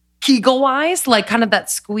Kegel wise, like kind of that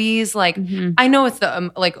squeeze? Like I know it's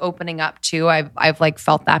the like opening up too. I've like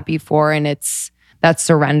felt that before, and it's that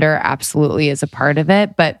surrender absolutely is a part of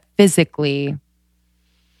it. But physically,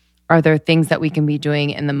 are there things that we can be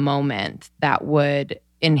doing in the moment that would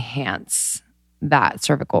enhance that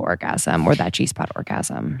cervical orgasm or that G-spot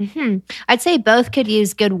orgasm? I'd say both could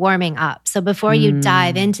use good warming up. So before you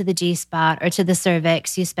dive into the G-spot or to the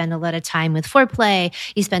cervix, you spend a lot of time with foreplay.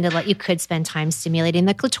 You could spend time stimulating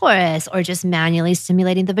the clitoris or just manually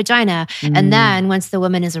stimulating the vagina. And then once the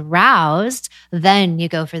woman is aroused, then you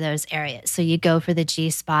go for those areas. So you go for the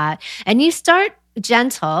G-spot and you start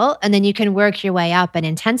gentle and then you can work your way up in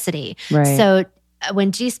intensity. Right. So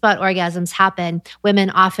when G-spot orgasms happen,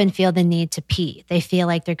 women often feel the need to pee. They feel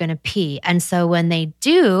like they're going to pee. And so when they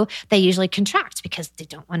do, they usually contract because they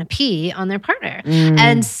don't want to pee on their partner.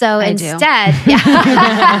 And so I do. instead,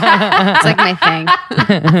 It's like my thing.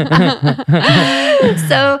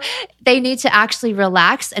 so they need to actually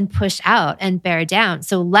relax and push out and bear down.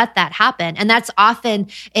 So let that happen. And that's often,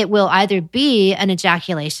 it will either be an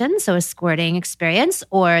ejaculation, so a squirting experience,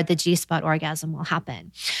 or the G-spot orgasm will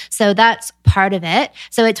happen. So that's part of it.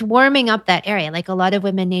 So it's warming up that area. Like a lot of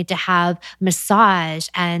women need to have massage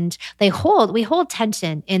and we hold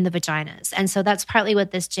tension in the vaginas. And so that's partly what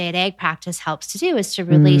this jade egg practice helps to do, is to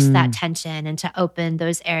release that tension and to open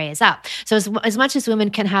those areas up. So as much as women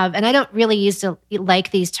can have, and I don't really used to like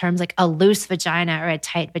these terms like a loose vagina or a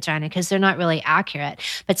tight vagina because they're not really accurate.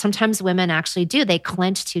 But sometimes women actually do. They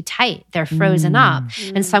clench too tight. They're frozen up.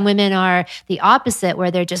 And some women are the opposite,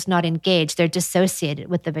 where they're just not engaged. They're dissociated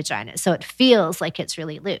with the vagina. So it feels like it's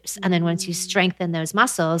really loose. And then once you strengthen those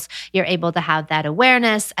muscles, you're able to have that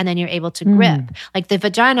awareness, and then you're able to grip. Like the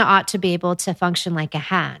vagina ought to be able to function like a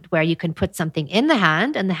hand, where you can put something in the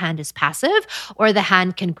hand and the hand is passive, or the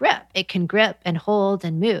hand can grip. It can grip and hold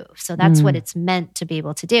and move. So that's what it's meant to be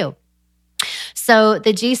able to do. So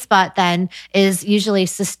the G-spot then is usually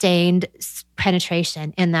sustained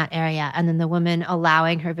penetration in that area, and then the woman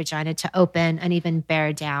allowing her vagina to open and even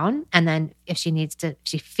bear down. And then if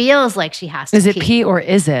she feels like she has to Is it pee or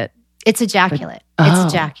is it? It's ejaculate. Oh.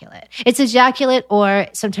 It's ejaculate. It's ejaculate, or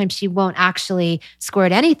sometimes she won't actually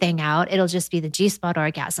squirt anything out. It'll just be the G-spot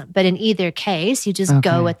orgasm. But in either case, you just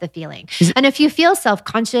go with the feeling. And if you feel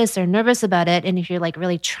self-conscious or nervous about it, and if you're like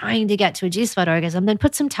really trying to get to a G-spot orgasm, then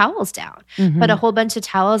put some towels down. Put a whole bunch of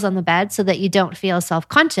towels on the bed so that you don't feel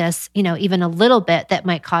self-conscious, even a little bit, that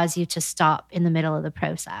might cause you to stop in the middle of the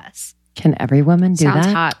process. Can every woman do Sounds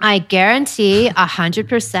that? hot. I guarantee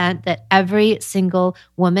 100% that every single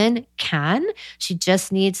woman can. She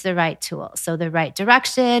just needs the right tool. So the right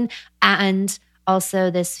direction, and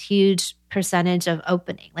also this huge percentage of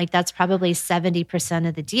opening. Like that's probably 70%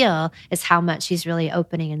 of the deal, is how much she's really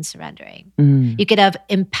opening and surrendering. You could have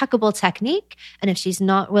impeccable technique, and if she's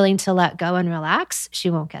not willing to let go and relax, she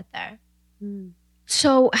won't get there.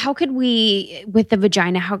 So how could we, with the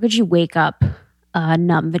vagina, how could you wake up a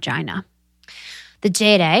numb vagina? The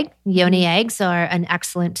jade egg, yoni eggs are an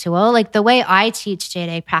excellent tool. Like the way I teach jade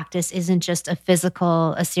egg practice isn't just a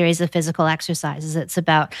series of physical exercises. It's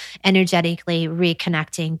about energetically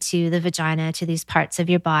reconnecting to the vagina, to these parts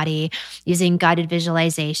of your body, using guided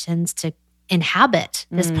visualizations to inhabit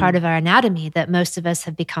this part of our anatomy that most of us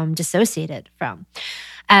have become dissociated from.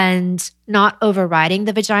 And not overriding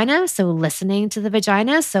the vagina, so listening to the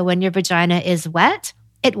vagina. So when your vagina is wet,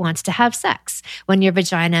 it wants to have sex. When your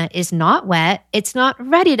vagina is not wet, it's not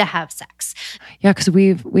ready to have sex. Yeah, because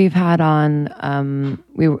we've had on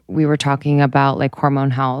we were talking about like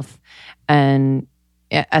hormone health, and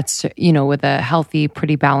it's, you know, with a healthy,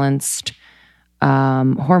 pretty balanced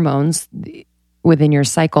hormones within your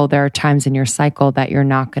cycle, there are times in your cycle that you're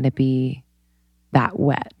not going to be that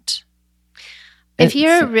wet. If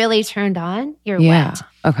you're really turned on, you're wet.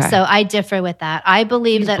 Okay. So I differ with that. I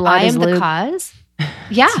believe that I am the cause.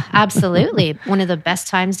 Yeah, absolutely. One of the best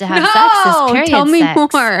times to have sex is period tell me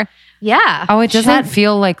sex. more. Yeah. Oh, it doesn't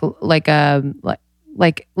feel like the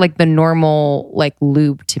normal like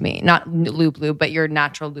lube to me. Not lube, but your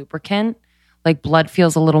natural lubricant. Like blood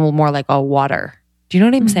feels a little more like a water. Do you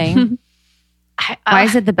know what I'm saying? Why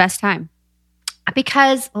is it the best time?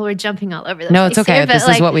 Because we're jumping all over the No, place. it's okay. Here, This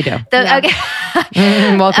is what we do. Okay.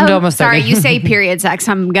 Welcome to Almost 30. Sorry, you say period sex.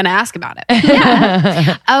 I'm going to ask about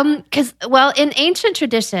it. Because, well, in ancient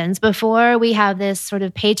traditions, before we have this sort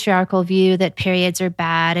of patriarchal view that periods are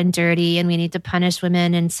bad and dirty and we need to punish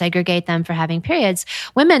women and segregate them for having periods,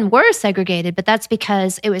 women were segregated, but that's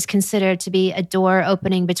because it was considered to be a door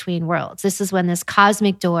opening between worlds. This is when this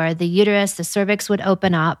cosmic door, the uterus, the cervix would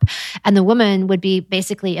open up, and the woman would be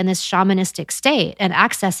basically in this shamanistic state and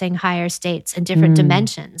accessing higher states and different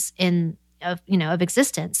dimensions of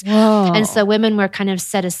existence. Whoa. And so women were kind of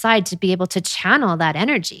set aside to be able to channel that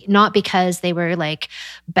energy, not because they were like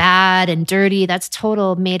bad and dirty. That's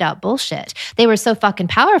total made up bullshit. They were so fucking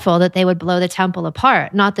powerful that they would blow the temple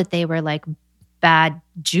apart. Not that they were like bad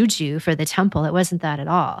juju for the temple. It wasn't that at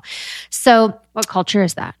all. So What culture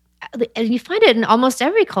is that? you find it in almost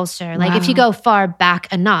every culture. Like if you go far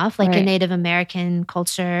back enough, like in Native American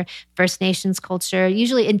culture, First Nations culture,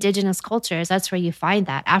 usually indigenous cultures, that's where you find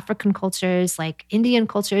that. African cultures, like Indian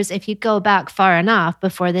cultures, if you go back far enough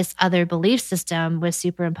before this other belief system was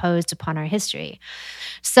superimposed upon our history.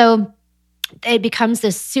 So it becomes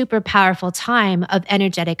this super powerful time of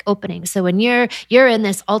energetic opening. So when you're in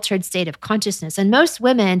this altered state of consciousness, and most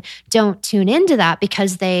women don't tune into that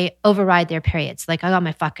because they override their periods. Like, I got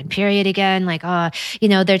my fucking period again. Like,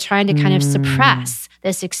 they're trying to kind of suppress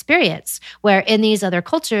this experience, where in these other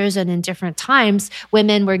cultures and in different times,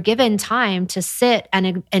 women were given time to sit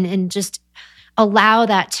and just allow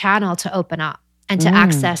that channel to open up and to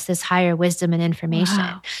access this higher wisdom and information.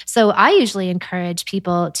 Wow. So I usually encourage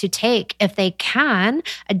people to take, if they can,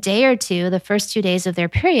 a day or two, the first 2 days of their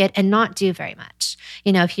period, and not do very much.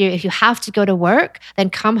 If you have to go to work, then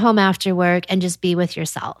come home after work and just be with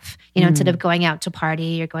yourself. Instead of going out to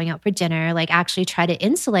party or going out for dinner, like actually try to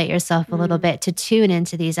insulate yourself a little bit to tune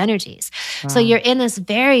into these energies. Wow. So you're in this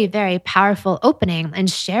very, very powerful opening, and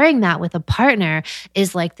sharing that with a partner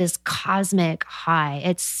is like this cosmic high.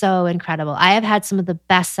 It's so incredible. I have had some of the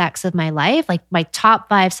best sex of my life. Like my top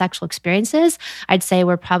 5 sexual experiences, I'd say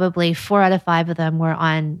were probably 4 out of 5 of them were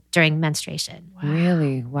on during menstruation. Wow.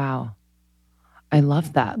 Really? Wow. I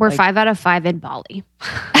love that. We're 5 out of 5 in Bali.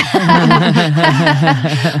 One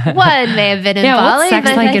may have been in Bali. What's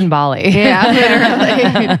sex like in Bali? Yeah,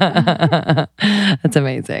 literally. That's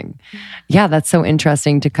amazing. Yeah, that's so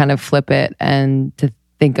interesting to kind of flip it and to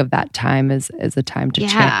think of that time as a time to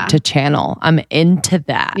to channel. I'm into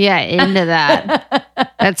that. Yeah, into that.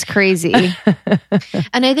 That's crazy.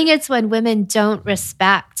 And I think it's when women don't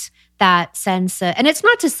respect that sense and it's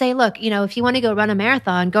not to say, look, if you want to go run a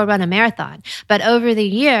marathon, go run a marathon. But over the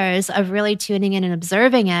years of really tuning in and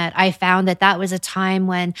observing it, I found that was a time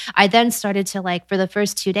when I then started to, like, for the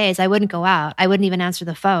first 2 days, I wouldn't go out. I wouldn't even answer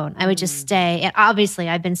the phone. I would just stay. And obviously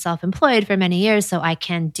I've been self-employed for many years, so I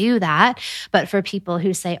can do that. But for people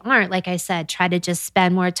who say aren't, like I said, try to just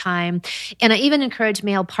spend more time. And I even encourage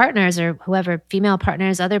male partners or whoever, female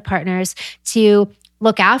partners, other partners, to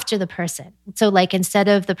look after the person. So like instead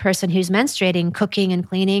of the person who's menstruating cooking and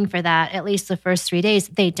cleaning for that, at least the first 3 days,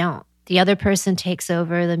 they don't. The other person takes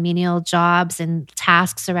over the menial jobs and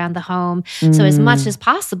tasks around the home. So as much as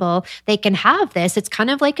possible, they can have this. It's kind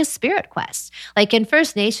of like a spirit quest. Like in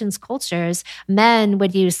First Nations cultures, men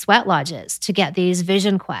would use sweat lodges to get these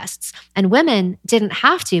vision quests, and women didn't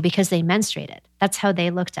have to because they menstruated. That's how they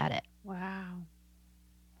looked at it. Wow.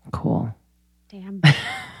 Cool. Damn.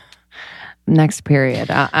 next period,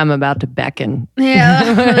 I'm about to beckon.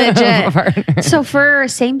 Yeah, Partner. legit. So for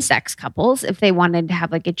same-sex couples, if they wanted to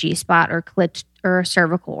have like a G-spot or clit or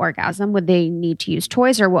cervical orgasm, would they need to use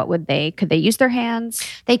toys, or could they use their hands?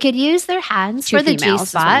 They could use their hands Two for the females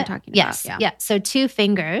is what I'm G-spot. talking Yes, about, yeah. So 2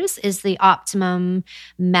 fingers is the optimum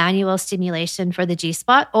manual stimulation for the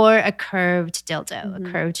G-spot, or a curved dildo,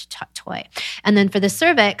 a curved toy. And then for the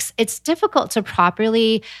cervix, it's difficult to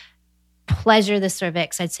properly pleasure the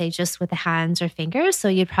cervix, I'd say, just with the hands or fingers. So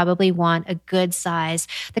you'd probably want a good size.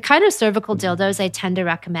 The kind of cervical dildos I tend to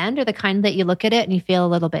recommend are the kind that you look at it and you feel a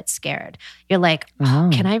little bit scared. You're like,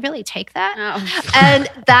 can I really take that? And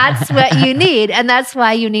that's what you need. And that's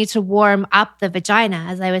why you need to warm up the vagina,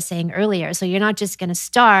 as I was saying earlier. So you're not just going to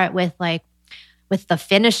start with the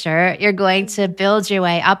finisher. You're going to build your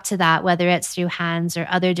way up to that, whether it's through hands or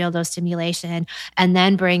other dildo stimulation, and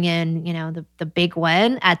then bring in, the big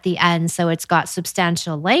one at the end. So it's got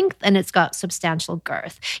substantial length and it's got substantial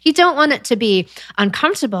girth. You don't want it to be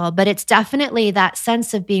uncomfortable, but it's definitely that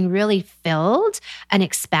sense of being really filled and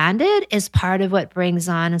expanded is part of what brings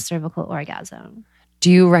on a cervical orgasm.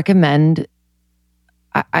 Do you recommend?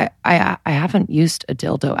 I haven't used a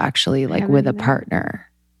dildo actually, like with a partner.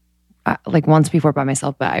 Like once before by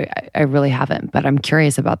myself, but I really haven't. But I'm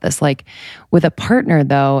curious about this. Like with a partner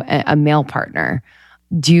though, a male partner,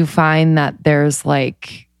 do you find that there's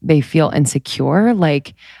like, they feel insecure?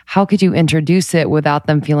 Like how could you introduce it without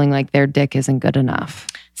them feeling like their dick isn't good enough?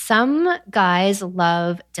 Some guys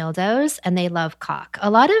love dildos and they love cock.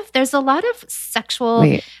 There's a lot of sexual,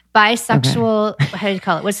 bisexual, how do you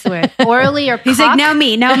call it? What's the word? Orally or cock? He's like, now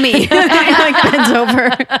me. Like bends over.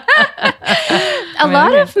 A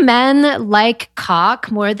lot of men like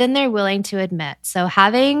cock more than they're willing to admit. So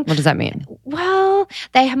what does that mean? Well,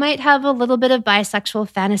 they might have a little bit of bisexual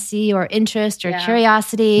fantasy or interest or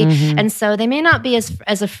curiosity. Mm-hmm. And so they may not be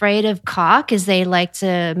as afraid of cock as they like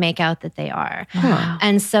to make out that they are. Wow.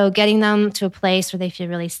 And so getting them to a place where they feel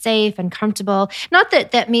really safe and comfortable, not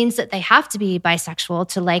that means that they have to be bisexual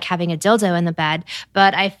to like having a dildo in the bed,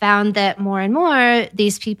 but I found that more and more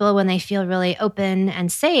these people, when they feel really open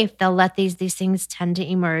and safe, they'll let these things tend to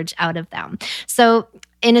emerge out of them. So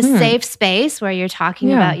in a safe space where you're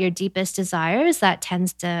talking about your deepest desires, that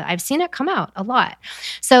tends to, I've seen it come out a lot.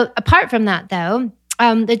 So apart from that though,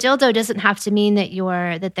 the dildo doesn't have to mean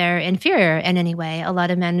that they're inferior in any way. A lot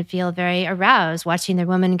of men feel very aroused watching their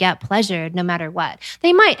woman get pleasured no matter what.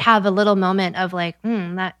 They might have a little moment of like,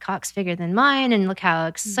 that cock's bigger than mine and look how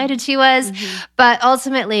excited she was. Mm-hmm. But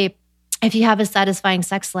ultimately, if you have a satisfying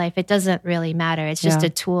sex life, it doesn't really matter. It's just a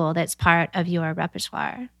tool that's part of your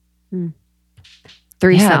repertoire. Threesomes.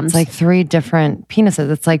 Yeah, it's like 3 different penises.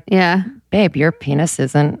 It's like, babe, your penis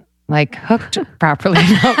isn't like hooked properly.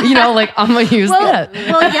 Like I'm gonna use that.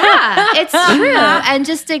 Well, yeah, it's true. And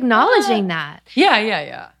just acknowledging that.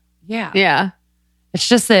 Yeah. It's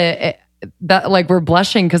just that like we're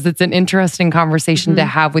blushing because it's an interesting conversation to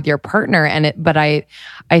have with your partner. But I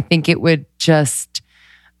think it would just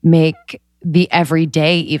make the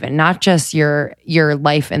everyday, even not just your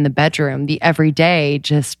life in the bedroom, the everyday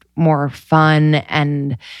just more fun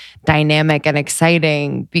and dynamic and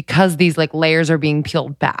exciting because these like layers are being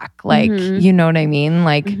peeled back. Like, you know what I mean?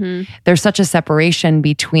 Like there's such a separation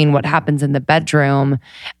between what happens in the bedroom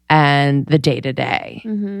and the day to day,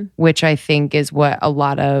 which I think is what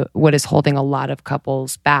is holding a lot of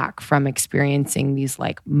couples back from experiencing these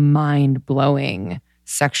like mind blowing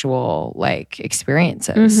sexual like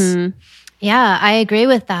experiences. Yeah, I agree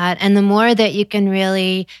with that. And the more that you can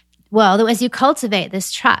really, as you cultivate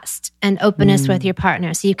this trust and openness with your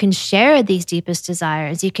partner, so you can share these deepest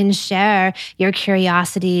desires, you can share your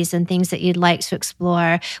curiosities and things that you'd like to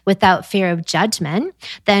explore without fear of judgment,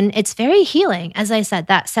 then it's very healing. As I said,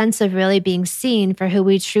 that sense of really being seen for who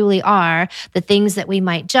we truly are, the things that we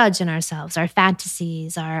might judge in ourselves, our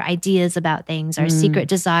fantasies, our ideas about things, our secret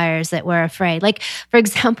desires that we're afraid. Like, for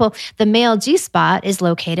example, the male G-spot is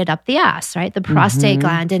located up the ass, right? The prostate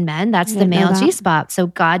gland in men, that's the male G-spot. So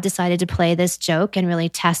God decided to play this joke and really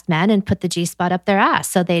test men and put the G-spot up their ass.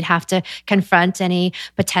 So they'd have to confront any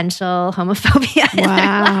potential homophobia in their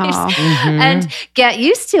lives and get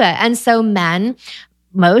used to it. And so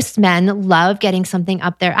most men love getting something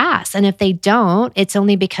up their ass. And if they don't, it's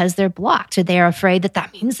only because they're blocked or they're afraid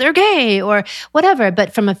that means they're gay or whatever.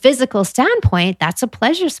 But from a physical standpoint, that's a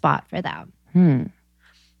pleasure spot for them.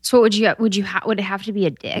 So would it have to be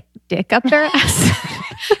a dick up their ass?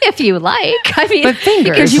 if you like. I mean, But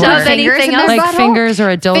fingers, you can shove right? anything else. Like fingers or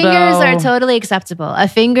a dildo. Fingers are totally acceptable. A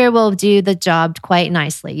finger will do the job quite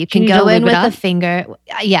nicely. You can you go lube in it with up? a finger.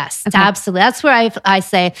 Yes, absolutely. That's where I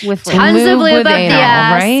say With tons lube of lube with up the anal,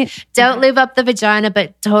 ass. right? Don't lube up the vagina,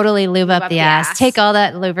 but totally lube up up the the ass. ass. Take all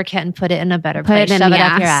that lubricant and put it in a better Put place. it in Shove the it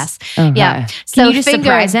up your ass. ass. Okay. Yeah. Can So you just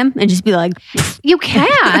surprise him and just be like, You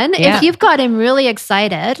can Yeah. if you've got him really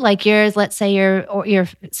excited, like let's say you're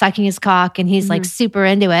sucking his cock and he's like super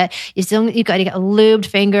into it. You got to get a lubed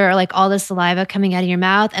finger or like all the saliva coming out of your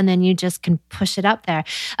mouth, and then you just can push it up there.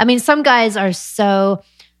 I mean, some guys are so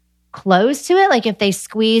close to it, like if they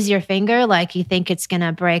squeeze your finger, like you think it's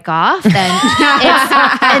gonna break off, then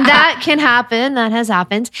and that can happen. That has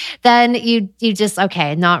happened. Then you just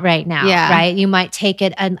not right now, Yeah. right? You might take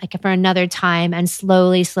it and like for another time and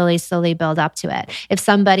slowly build up to it. If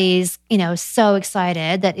somebody's so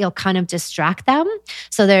excited that you'll kind of distract them,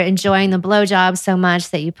 so they're enjoying the blowjob so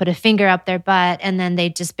much that you put a finger up their butt and then they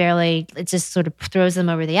just barely, it just sort of throws them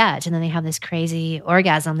over the edge, and then they have this crazy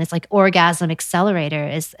orgasm. This like orgasm accelerator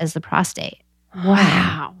is the prostate.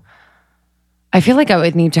 wow. I feel like I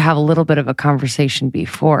would need to have a little bit of a conversation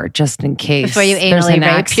before, just in case Before you there's anally an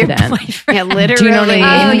rape your accident. boyfriend. Yeah, literally. Do you know what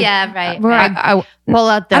I Oh mean? yeah, right. Where right. I Pull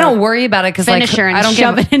out the I don't worry about it because like finisher and I don't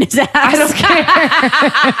shove give. it in his ass. I don't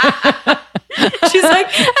care. She's like,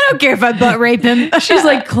 I don't care if I butt rape him. She's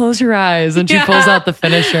like, close your eyes, and she pulls out the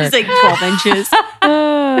finisher. It's like 12 inches.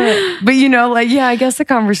 But I guess the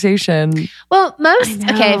conversation. Well, know.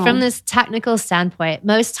 from this technical standpoint,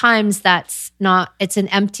 most times it's an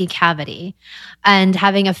empty cavity, and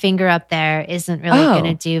having a finger up there isn't really Oh.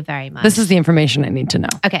 going to do very much. This is the information I need to know.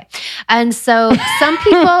 Okay. And so some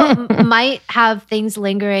people might have things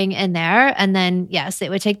lingering in there, and then yes, it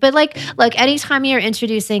would take, but look, anytime you're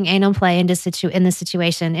introducing anal play in the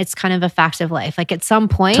situation, it's kind of a fact of life. Like at some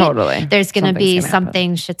point, Totally. there's going to be Something's gonna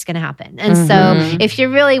happen. shit's going to happen. And so if you're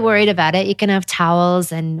really worried about it, you can have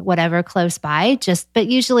towels and whatever close by, but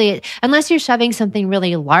usually, unless you're shoving something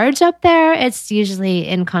really large up there, it's usually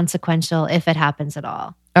inconsequential if it happens at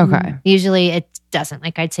all. Okay. Usually it doesn't.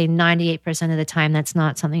 Like I'd say 98% of the time, that's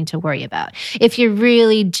not something to worry about. If you're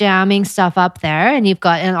really jamming stuff up there and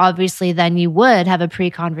obviously then you would have a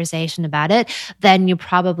pre-conversation about it, then you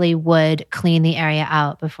probably would clean the area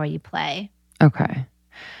out before you play. Okay.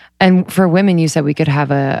 And for women, you said we could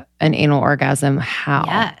have an anal orgasm. How?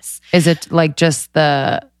 Yes. Is it like just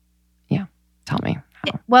tell me.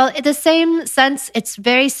 Well, in the same sense, it's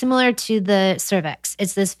very similar to the cervix.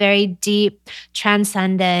 It's this very deep,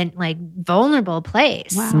 transcendent, like vulnerable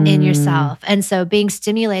place in yourself. And so being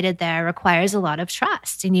stimulated there requires a lot of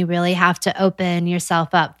trust. And you really have to open yourself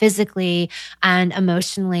up physically and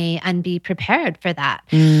emotionally and be prepared for that.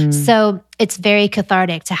 So it's very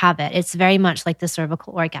cathartic to have it. It's very much like the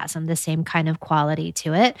cervical orgasm, the same kind of quality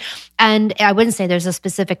to it. And I wouldn't say there's a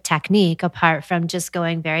specific technique apart from just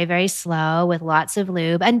going very, very slow with lots of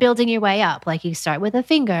lube and building your way up. Like you start with a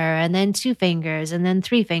finger and then 2 fingers and then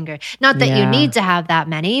 3 fingers. Not that you need to have that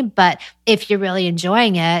many, but if you're really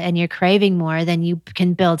enjoying it and you're craving more, then you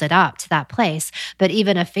can build it up to that place. But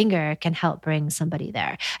even a finger can help bring somebody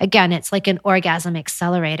there. Again, it's like an orgasm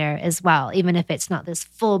accelerator as well. Even if it's not this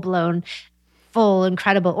full-blown, full,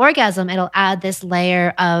 incredible orgasm, it'll add this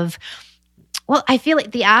layer of, well, I feel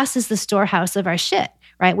like the ass is the storehouse of our shit,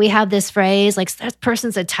 right? We have this phrase like, that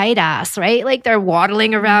person's a tight ass, right? Like they're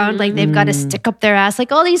waddling around, like they've got to stick up their ass.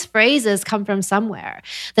 Like all these phrases come from somewhere,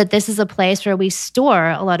 that this is a place where we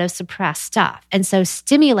store a lot of suppressed stuff. And so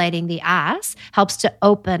stimulating the ass helps to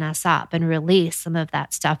open us up and release some of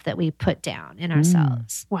that stuff that we put down in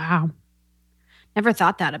ourselves. Wow. Never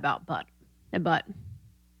thought that about butt. The butt.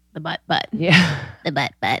 Yeah. The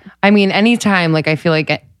butt. I mean, anytime like I feel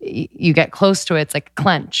like you get close to it, it's like a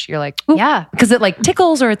clench. You're like, ooh, Yeah. because it like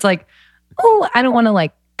tickles, or it's like, oh, I don't want to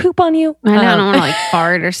like poop on you. I don't want to like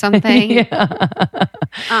fart or something. Yeah.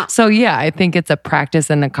 So yeah, I think it's a practice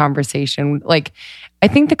and a conversation. Like, I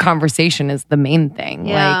think the conversation is the main thing.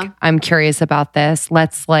 Yeah. Like, I'm curious about this.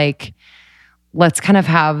 Let's kind of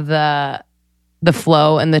have the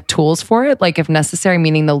flow and the tools for it, like if necessary,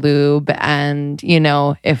 meaning the lube. And,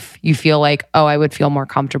 if you feel like, oh, I would feel more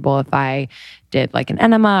comfortable if I did like an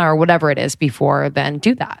enema or whatever it is before, then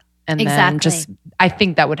do that. And then I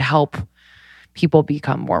think that would help people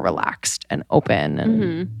become more relaxed and open.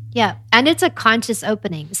 And Yeah. And it's a conscious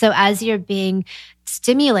opening. So as you're being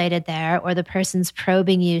stimulated there, or the person's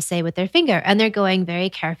probing you, say with their finger, and they're going very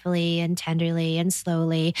carefully and tenderly and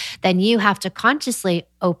slowly, then you have to consciously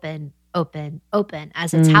open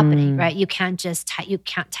as it's happening, right? You can't just you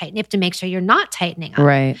can't tighten. You have to make sure you're not tightening up,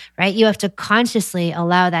 right. right? You have to consciously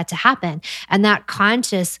allow that to happen. And that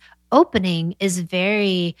conscious opening is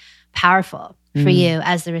very powerful for you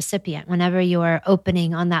as the recipient. Whenever you're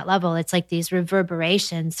opening on that level, it's like these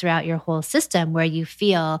reverberations throughout your whole system where you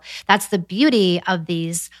feel that's the beauty of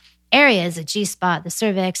these areas, the G-spot, the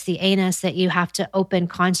cervix, the anus, that you have to open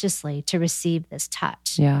consciously to receive this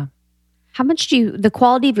touch. Yeah. How much the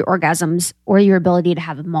quality of your orgasms or your ability to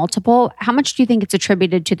have multiple, how much do you think it's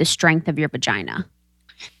attributed to the strength of your vagina?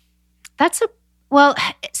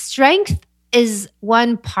 Strength is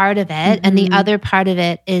one part of it. And the other part of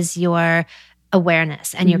it is your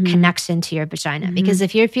awareness and your connection to your vagina. Because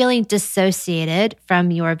if you're feeling dissociated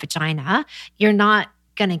from your vagina, you're not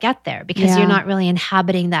going to get there because you're not really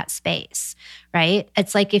inhabiting that space, right?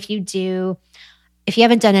 It's like if you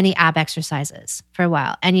haven't done any ab exercises for a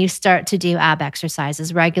while and you start to do ab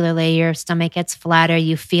exercises regularly, your stomach gets flatter,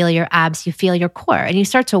 you feel your abs, you feel your core, and you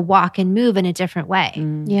start to walk and move in a different way.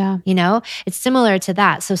 Yeah. You know, it's similar to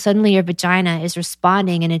that. So suddenly your vagina is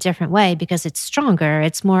responding in a different way because it's stronger,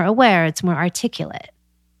 it's more aware, it's more articulate.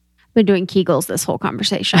 Been doing Kegels this whole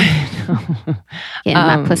conversation. Getting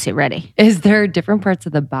my pussy ready. Is there different parts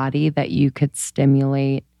of the body that you could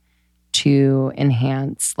stimulate to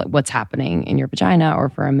enhance like what's happening in your vagina, or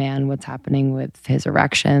for a man, what's happening with his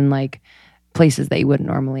erection, like places that you wouldn't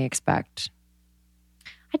normally expect?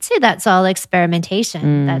 I'd say that's all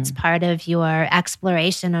experimentation. That's part of your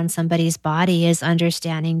exploration on somebody's body, is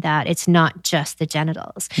understanding that it's not just the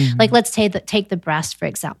genitals. Like let's take the breast, for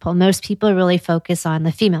example. Most people really focus on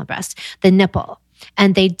the female breast, the nipple,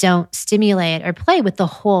 and they don't stimulate or play with the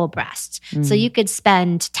whole breast. So you could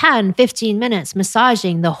spend 10, 15 minutes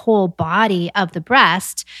massaging the whole body of the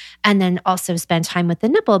breast and then also spend time with the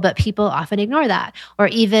nipple, but people often ignore that. Or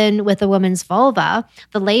even with a woman's vulva,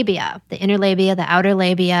 the labia, the inner labia, the outer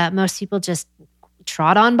labia, most people just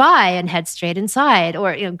trot on by and head straight inside,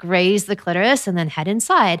 or graze the clitoris and then head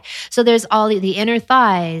inside. So there's all the inner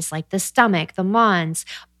thighs, like the stomach, the mons,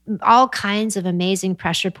 all kinds of amazing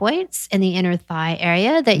pressure points in the inner thigh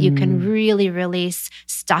area that you can really release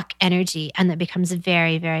stuck energy, and that becomes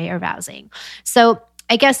very, very arousing. So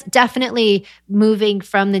I guess definitely moving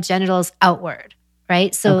from the genitals outward,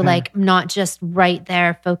 right? So like not just right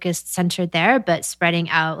there, focused, centered there, but spreading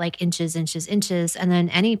out like inches, and then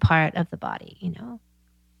any part of the body,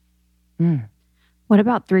 What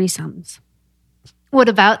about threesomes? What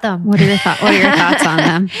about them? What are your thoughts on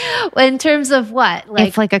them? In terms of what?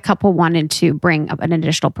 If like a couple wanted to bring up an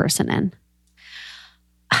additional person in.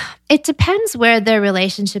 It depends where their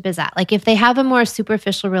relationship is at. Like if they have a more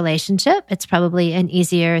superficial relationship, it's probably an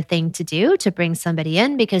easier thing to do to bring somebody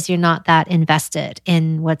in because you're not that invested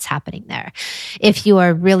in what's happening there. If you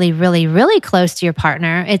are really, really, really close to your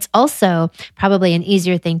partner, it's also probably an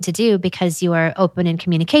easier thing to do because you are open in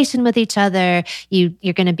communication with each other.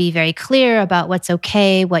 You're going to be very clear about what's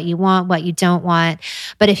okay, what you want, what you don't want.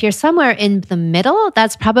 But if you're somewhere in the middle,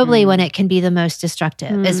 that's probably when it can be the most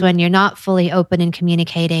destructive, is when you're not fully open in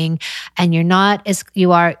communicating and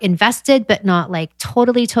you are invested, but not like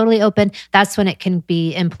totally open. That's when it can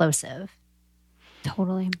be implosive.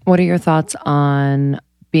 Totally. What are your thoughts on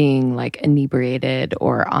being like inebriated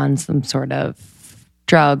or on some sort of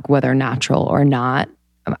drug, whether natural or not?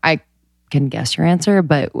 I can guess your answer,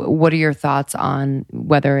 but what are your thoughts on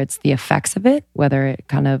whether it's the effects of it, whether it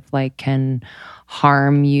kind of like can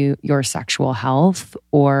harm your sexual health,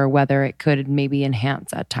 or whether it could maybe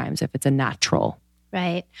enhance at times if it's a natural?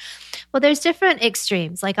 Right. Well, there's different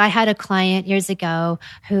extremes. Like I had a client years ago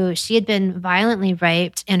who she had been violently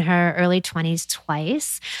raped in her early 20s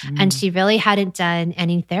twice, and she really hadn't done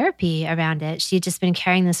any therapy around it. She'd just been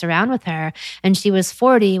carrying this around with her, and she was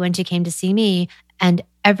 40 when she came to see me, and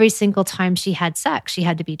every single time she had sex, she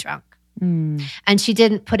had to be drunk. And she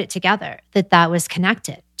didn't put it together that was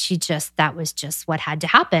connected. That was just what had to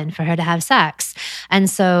happen for her to have sex. And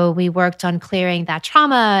so we worked on clearing that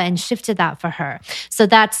trauma and shifted that for her. So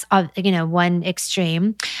that's, one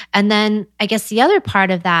extreme. And then I guess the other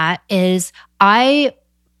part of that is I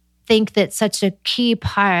think that such a key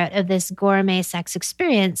part of this gourmet sex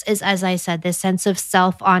experience is, as I said, this sense of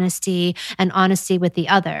self-honesty and honesty with the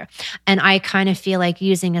other. And I kind of feel like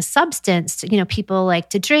using a substance, people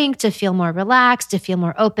like to drink to feel more relaxed, to feel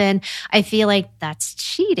more open. I feel like that's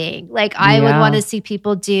cheating. Like I would want to see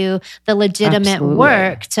people do the legitimate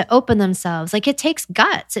work to open themselves. Like it takes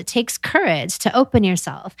guts, it takes courage to open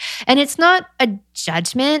yourself. And it's not a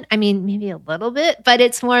judgment. I mean, maybe a little bit, but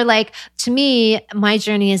it's more like, to me, my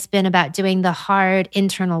journey has been about doing the hard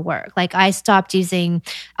internal work. Like I stopped using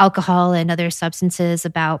alcohol and other substances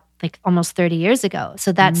about like almost 30 years ago.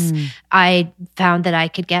 So I found that I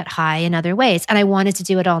could get high in other ways. And I wanted to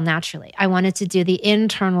do it all naturally. I wanted to do the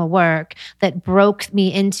internal work that broke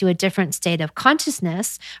me into a different state of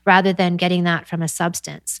consciousness rather than getting that from a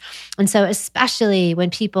substance. And so especially when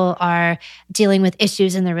people are dealing with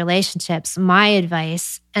issues in their relationships, my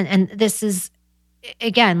advice, and this is,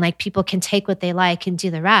 again, like people can take what they like and do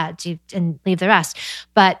the rest and leave the rest,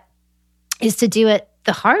 but is to do it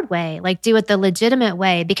the hard way, like do it the legitimate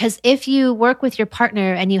way. Because if you work with your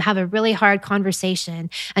partner and you have a really hard conversation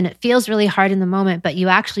and it feels really hard in the moment, but you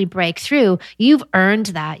actually break through, you've earned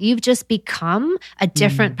that. You've just become a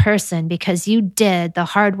different person because you did the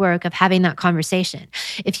hard work of having that conversation.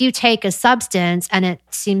 If you take a substance and it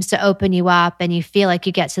seems to open you up and you feel like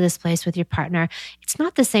you get to this place with your partner, it's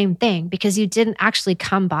not the same thing because you didn't actually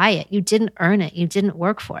come by it. You didn't earn it. You didn't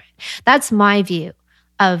work for it. That's my view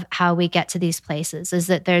of how we get to these places, is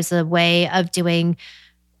that there's a way of doing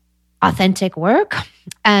authentic work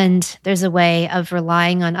and there's a way of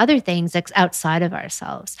relying on other things outside of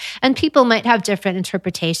ourselves. And people might have different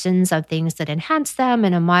interpretations of things that enhance them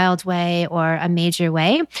in a mild way or a major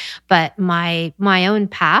way. But my own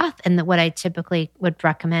path and what I typically would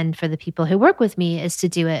recommend for the people who work with me is to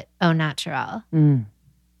do it au naturel.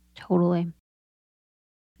 Totally.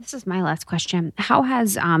 This is my last question. How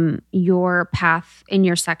has your path in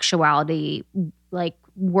your sexuality like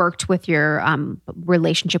worked with your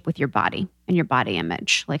relationship with your body and your body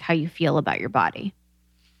image? Like how you feel about your body?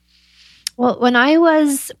 Well, when I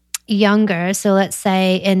was younger, so let's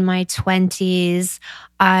say in my 20s,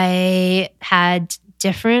 I had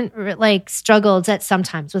different, like struggled at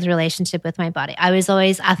sometimes with relationship with my body. I was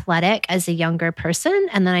always athletic as a younger person,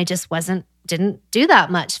 and then I just didn't do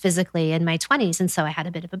that much physically in my 20s. And so I had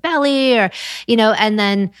a bit of a belly or, and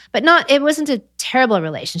then, but it wasn't a terrible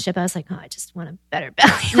relationship. I was like, oh, I just want a better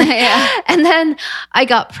belly. And then I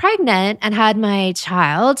got pregnant and had my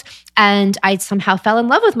child, and I somehow fell in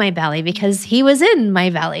love with my belly because he was in my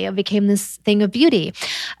belly. It became this thing of beauty.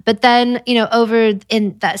 But then, over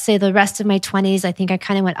in that, say the rest of my 20s, I think I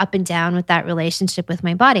kind of went up and down with that relationship with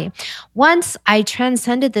my body. Once I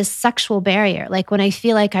transcended this sexual barrier, like when I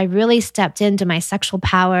feel like I really stepped into my sexual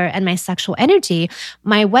power and my sexual energy,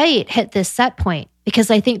 my weight hit this set point.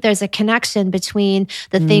 Because I think there's a connection between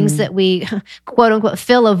the things that we quote unquote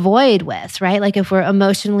fill a void with, right? Like if we're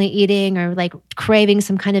emotionally eating or like craving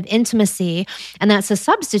some kind of intimacy, and that's a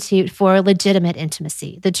substitute for legitimate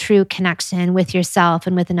intimacy, the true connection with yourself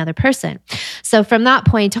and with another person. So from that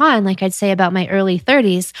point on, like I'd say about my early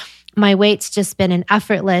 30s, my weight's just been an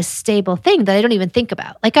effortless, stable thing that I don't even think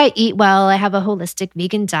about. Like I eat well, I have a holistic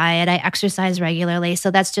vegan diet, I exercise regularly. So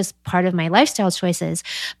that's just part of my lifestyle choices.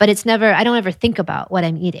 But I don't ever think about what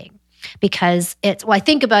I'm eating because I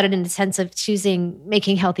think about it in the sense of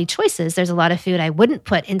making healthy choices. There's a lot of food I wouldn't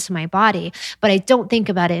put into my body, but I don't think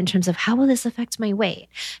about it in terms of how will this affect my weight?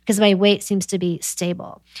 Because my weight seems to be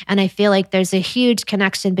stable. And I feel like there's a huge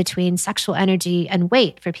connection between sexual energy and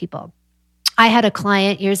weight for people. I had a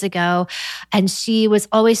client years ago, and she was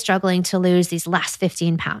always struggling to lose these last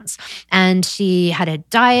 15 pounds. And she had a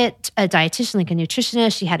dietitian, like a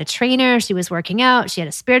nutritionist. She had a trainer. She was working out. She had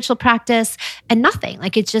a spiritual practice and nothing.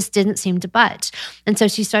 Like it just didn't seem to budge. And so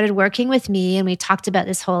she started working with me, and we talked about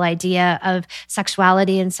this whole idea of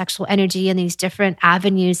sexuality and sexual energy and these different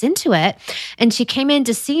avenues into it. And she came in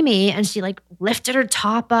to see me, and she like lifted her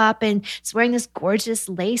top up and she's wearing this gorgeous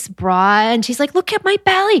lace bra. And she's like, look at my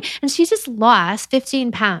belly. And she just lost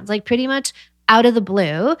 15 pounds, like pretty much out of the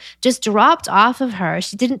blue, just dropped off of her.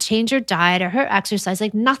 She didn't change her diet or her exercise,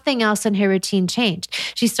 like nothing else in her routine changed.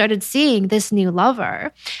 She started seeing this new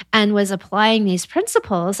lover and was applying these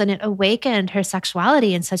principles, and it awakened her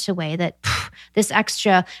sexuality in such a way that this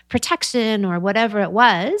extra protection or whatever it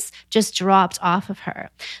was just dropped off of her.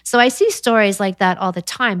 So I see stories like that all the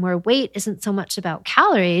time where weight isn't so much about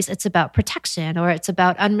calories, it's about protection, or it's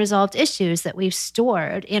about unresolved issues that we've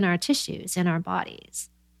stored in our tissues, in our bodies.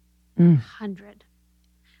 100.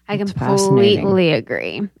 I completely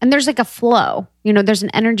agree. And there's like a flow, there's an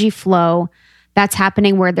energy flow that's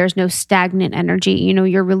happening where there's no stagnant energy.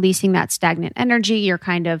 You're releasing that stagnant energy. You're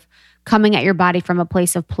kind of coming at your body from a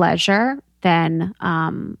place of pleasure than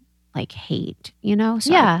like hate, So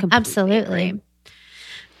yeah, absolutely.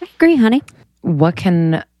 I agree, honey. What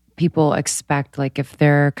can people expect? Like if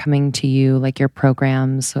they're coming to you, like your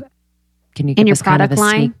programs, can you give us kind of a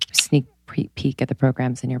sneak peek at the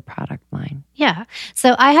programs in your product line. Yeah.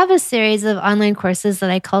 So I have a series of online courses that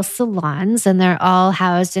I call salons, and they're all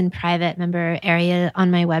housed in private member area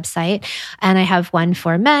on my website. And I have one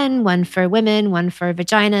for men, one for women, one for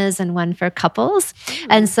vaginas, and one for couples.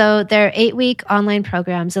 And so they're 8-week online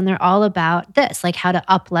programs, and they're all about this, like how to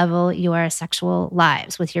up-level your sexual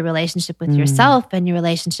lives with your relationship with yourself and your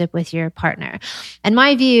relationship with your partner. And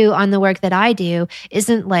my view on the work that I do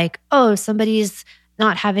isn't like, oh, somebody's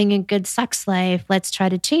not having a good sex life, let's try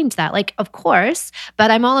to change that. Like, of course, but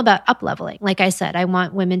I'm all about up-leveling. Like I said, I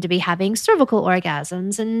want women to be having cervical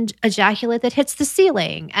orgasms and ejaculate that hits the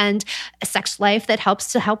ceiling, and a sex life that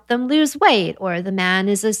helps to help them lose weight. Or the man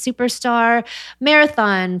is a superstar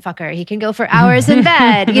marathon fucker. He can go for hours in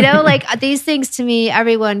bed. You know, like these things to me,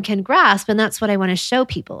 everyone can grasp. And that's what I want to show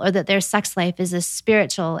people, or that their sex life is a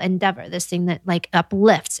spiritual endeavor, this thing that like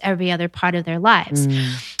uplifts every other part of their lives.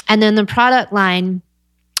 And then the product line,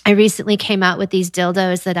 I recently came out with these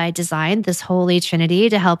dildos that I designed, this holy trinity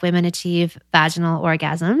to help women achieve vaginal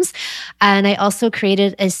orgasms. And I also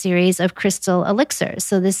created a series of crystal elixirs.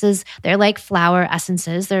 So they're like flower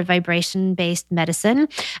essences. They're vibration-based medicine.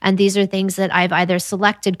 And these are things that I've either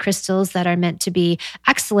selected crystals that are meant to be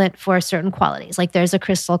excellent for certain qualities. Like there's a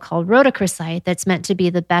crystal called rhodochrosite that's meant to be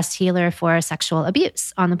the best healer for sexual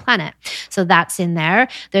abuse on the planet. So that's in there.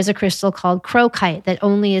 There's a crystal called crocite that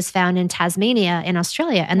only is found in Tasmania in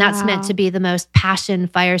Australia. And that's meant to be the most passion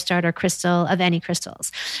fire starter crystal of any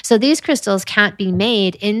crystals. So these crystals can't be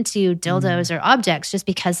made into dildos or objects just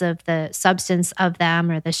because of the substance of them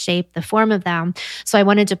or the shape, the form of them. So I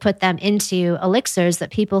wanted to put them into elixirs that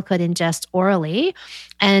people could ingest orally.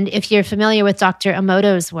 And if you're familiar with Dr.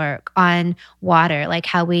 Emoto's work on water, like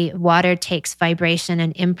how water takes vibration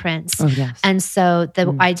and imprints. Oh, yes. And so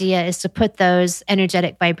the idea is to put those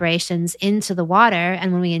energetic vibrations into the water.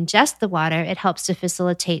 And when we ingest the water, it helps to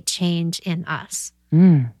facilitate change in us.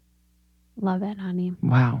 Love it, honey.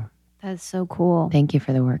 Wow. That's so cool. Thank you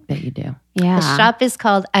for the work that you do. Yeah. The shop is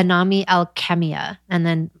called Anami Alchemia. And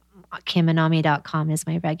then KimAnami.com is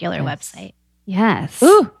my regular website. Yes.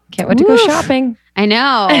 Ooh, can't wait to go shopping. I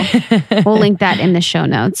know. We'll link that in the show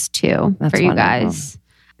notes too. That's for you wonderful. guys.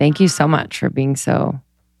 Thank you so much for being so.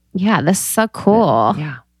 Yeah, this is so cool.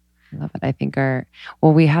 Yeah, I love it. I think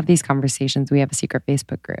we have these conversations. We have a secret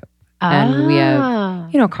Facebook group. And we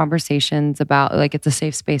have, conversations about, like, it's a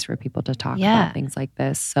safe space for people to talk about things like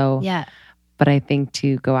this. So, but I think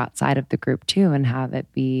to go outside of the group too and have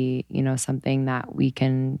it be, something that we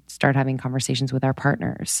can start having conversations with our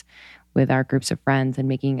partners, with our groups of friends, and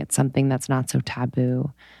making it something that's not so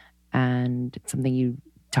taboo and something you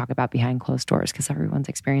talk about behind closed doors, because everyone's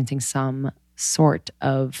experiencing some sort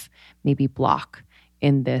of maybe block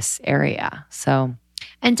in this area. So,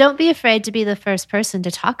 and don't be afraid to be the first person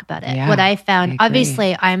to talk about it. Yeah, what I found, I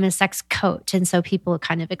obviously, I'm a sex coach, and so people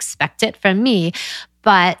kind of expect it from me.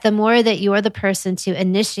 But the more that you're the person to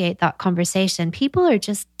initiate that conversation, people are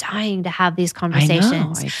just dying to have these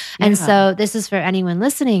conversations. And so this is for anyone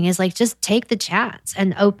listening, is like, just take the chance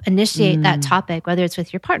and initiate that topic, whether it's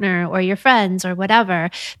with your partner or your friends or whatever.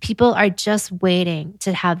 People are just waiting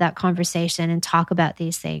to have that conversation and talk about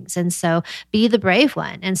these things. And so be the brave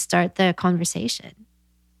one and start the conversation.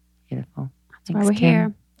 Beautiful. That's why we're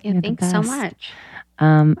here. Yeah, thanks so much.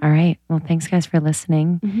 All right. Well, thanks guys for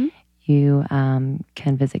listening. You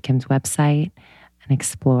can visit Kim's website and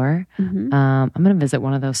explore. I'm going to visit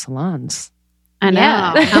one of those salons. I know.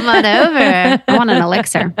 Yeah, come on over. I want an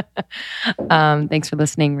elixir. Thanks for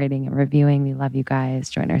listening, rating, and reviewing. We love you guys.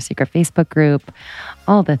 Join our secret Facebook group,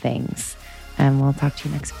 all the things. And we'll talk to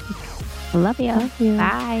you next week. Love you.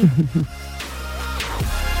 Bye.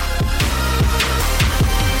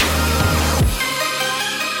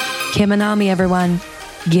 Kim Anami, everyone.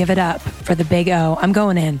 Give it up for the big O. I'm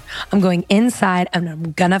going in. I'm going inside and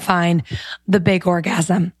I'm going to find the big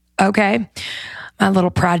orgasm. Okay? My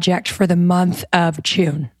little project for the month of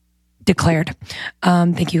June declared.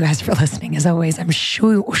 Thank you guys for listening. As always, I'm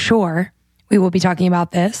sure we will be talking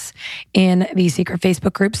about this in the secret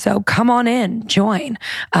Facebook group. So come on in, join,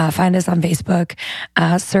 find us on Facebook,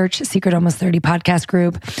 search Secret Almost 30 podcast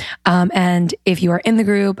group. And if you are in the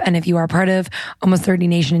group and if you are part of Almost 30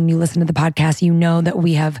 Nation and you listen to the podcast, you know that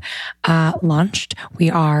we have launched. We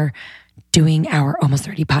are doing our Almost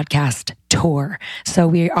 30 podcast tour. So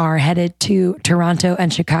we are headed to Toronto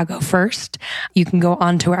and Chicago first. You can go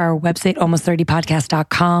onto our website,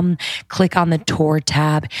 almost30podcast.com, click on the tour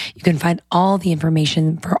tab. You can find all the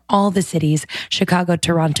information for all the cities: Chicago,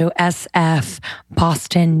 Toronto, SF,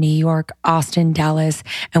 Boston, New York, Austin, Dallas.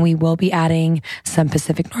 And we will be adding some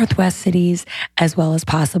Pacific Northwest cities, as well as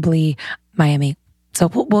possibly Miami. So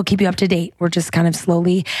we'll keep you up to date. We're just kind of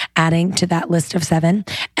slowly adding to that list of 7.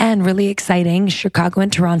 And really exciting, Chicago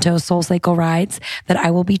and Toronto SoulCycle rides that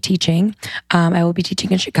I will be teaching. I will be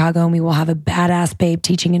teaching in Chicago, and we will have a badass babe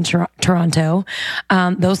teaching in Toronto.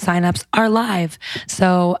 Those signups are live.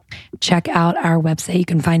 So check out our website. You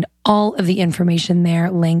can find all of the information there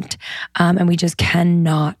linked. And we just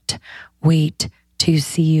cannot wait to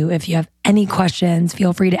see you. If you have any questions,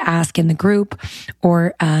 feel free to ask in the group,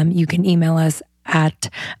 or you can email us at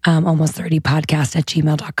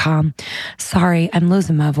almost30podcast@gmail.com. Sorry, I'm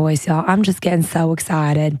losing my voice, y'all. I'm just getting so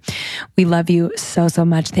excited. We love you so, so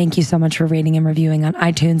much. Thank you so much for rating and reviewing on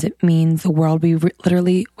iTunes. It means the world. We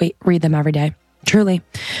literally read them every day. Truly,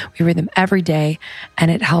 we read them every day, and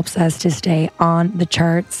it helps us to stay on the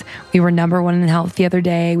charts. We were number 1 in health the other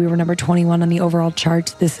day. We were number 21 on the overall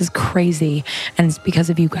charts. This is crazy, and it's because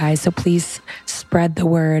of you guys. So please spread the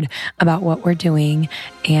word about what we're doing,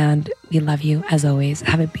 and we love you as always.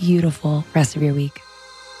 Have a beautiful rest of your week.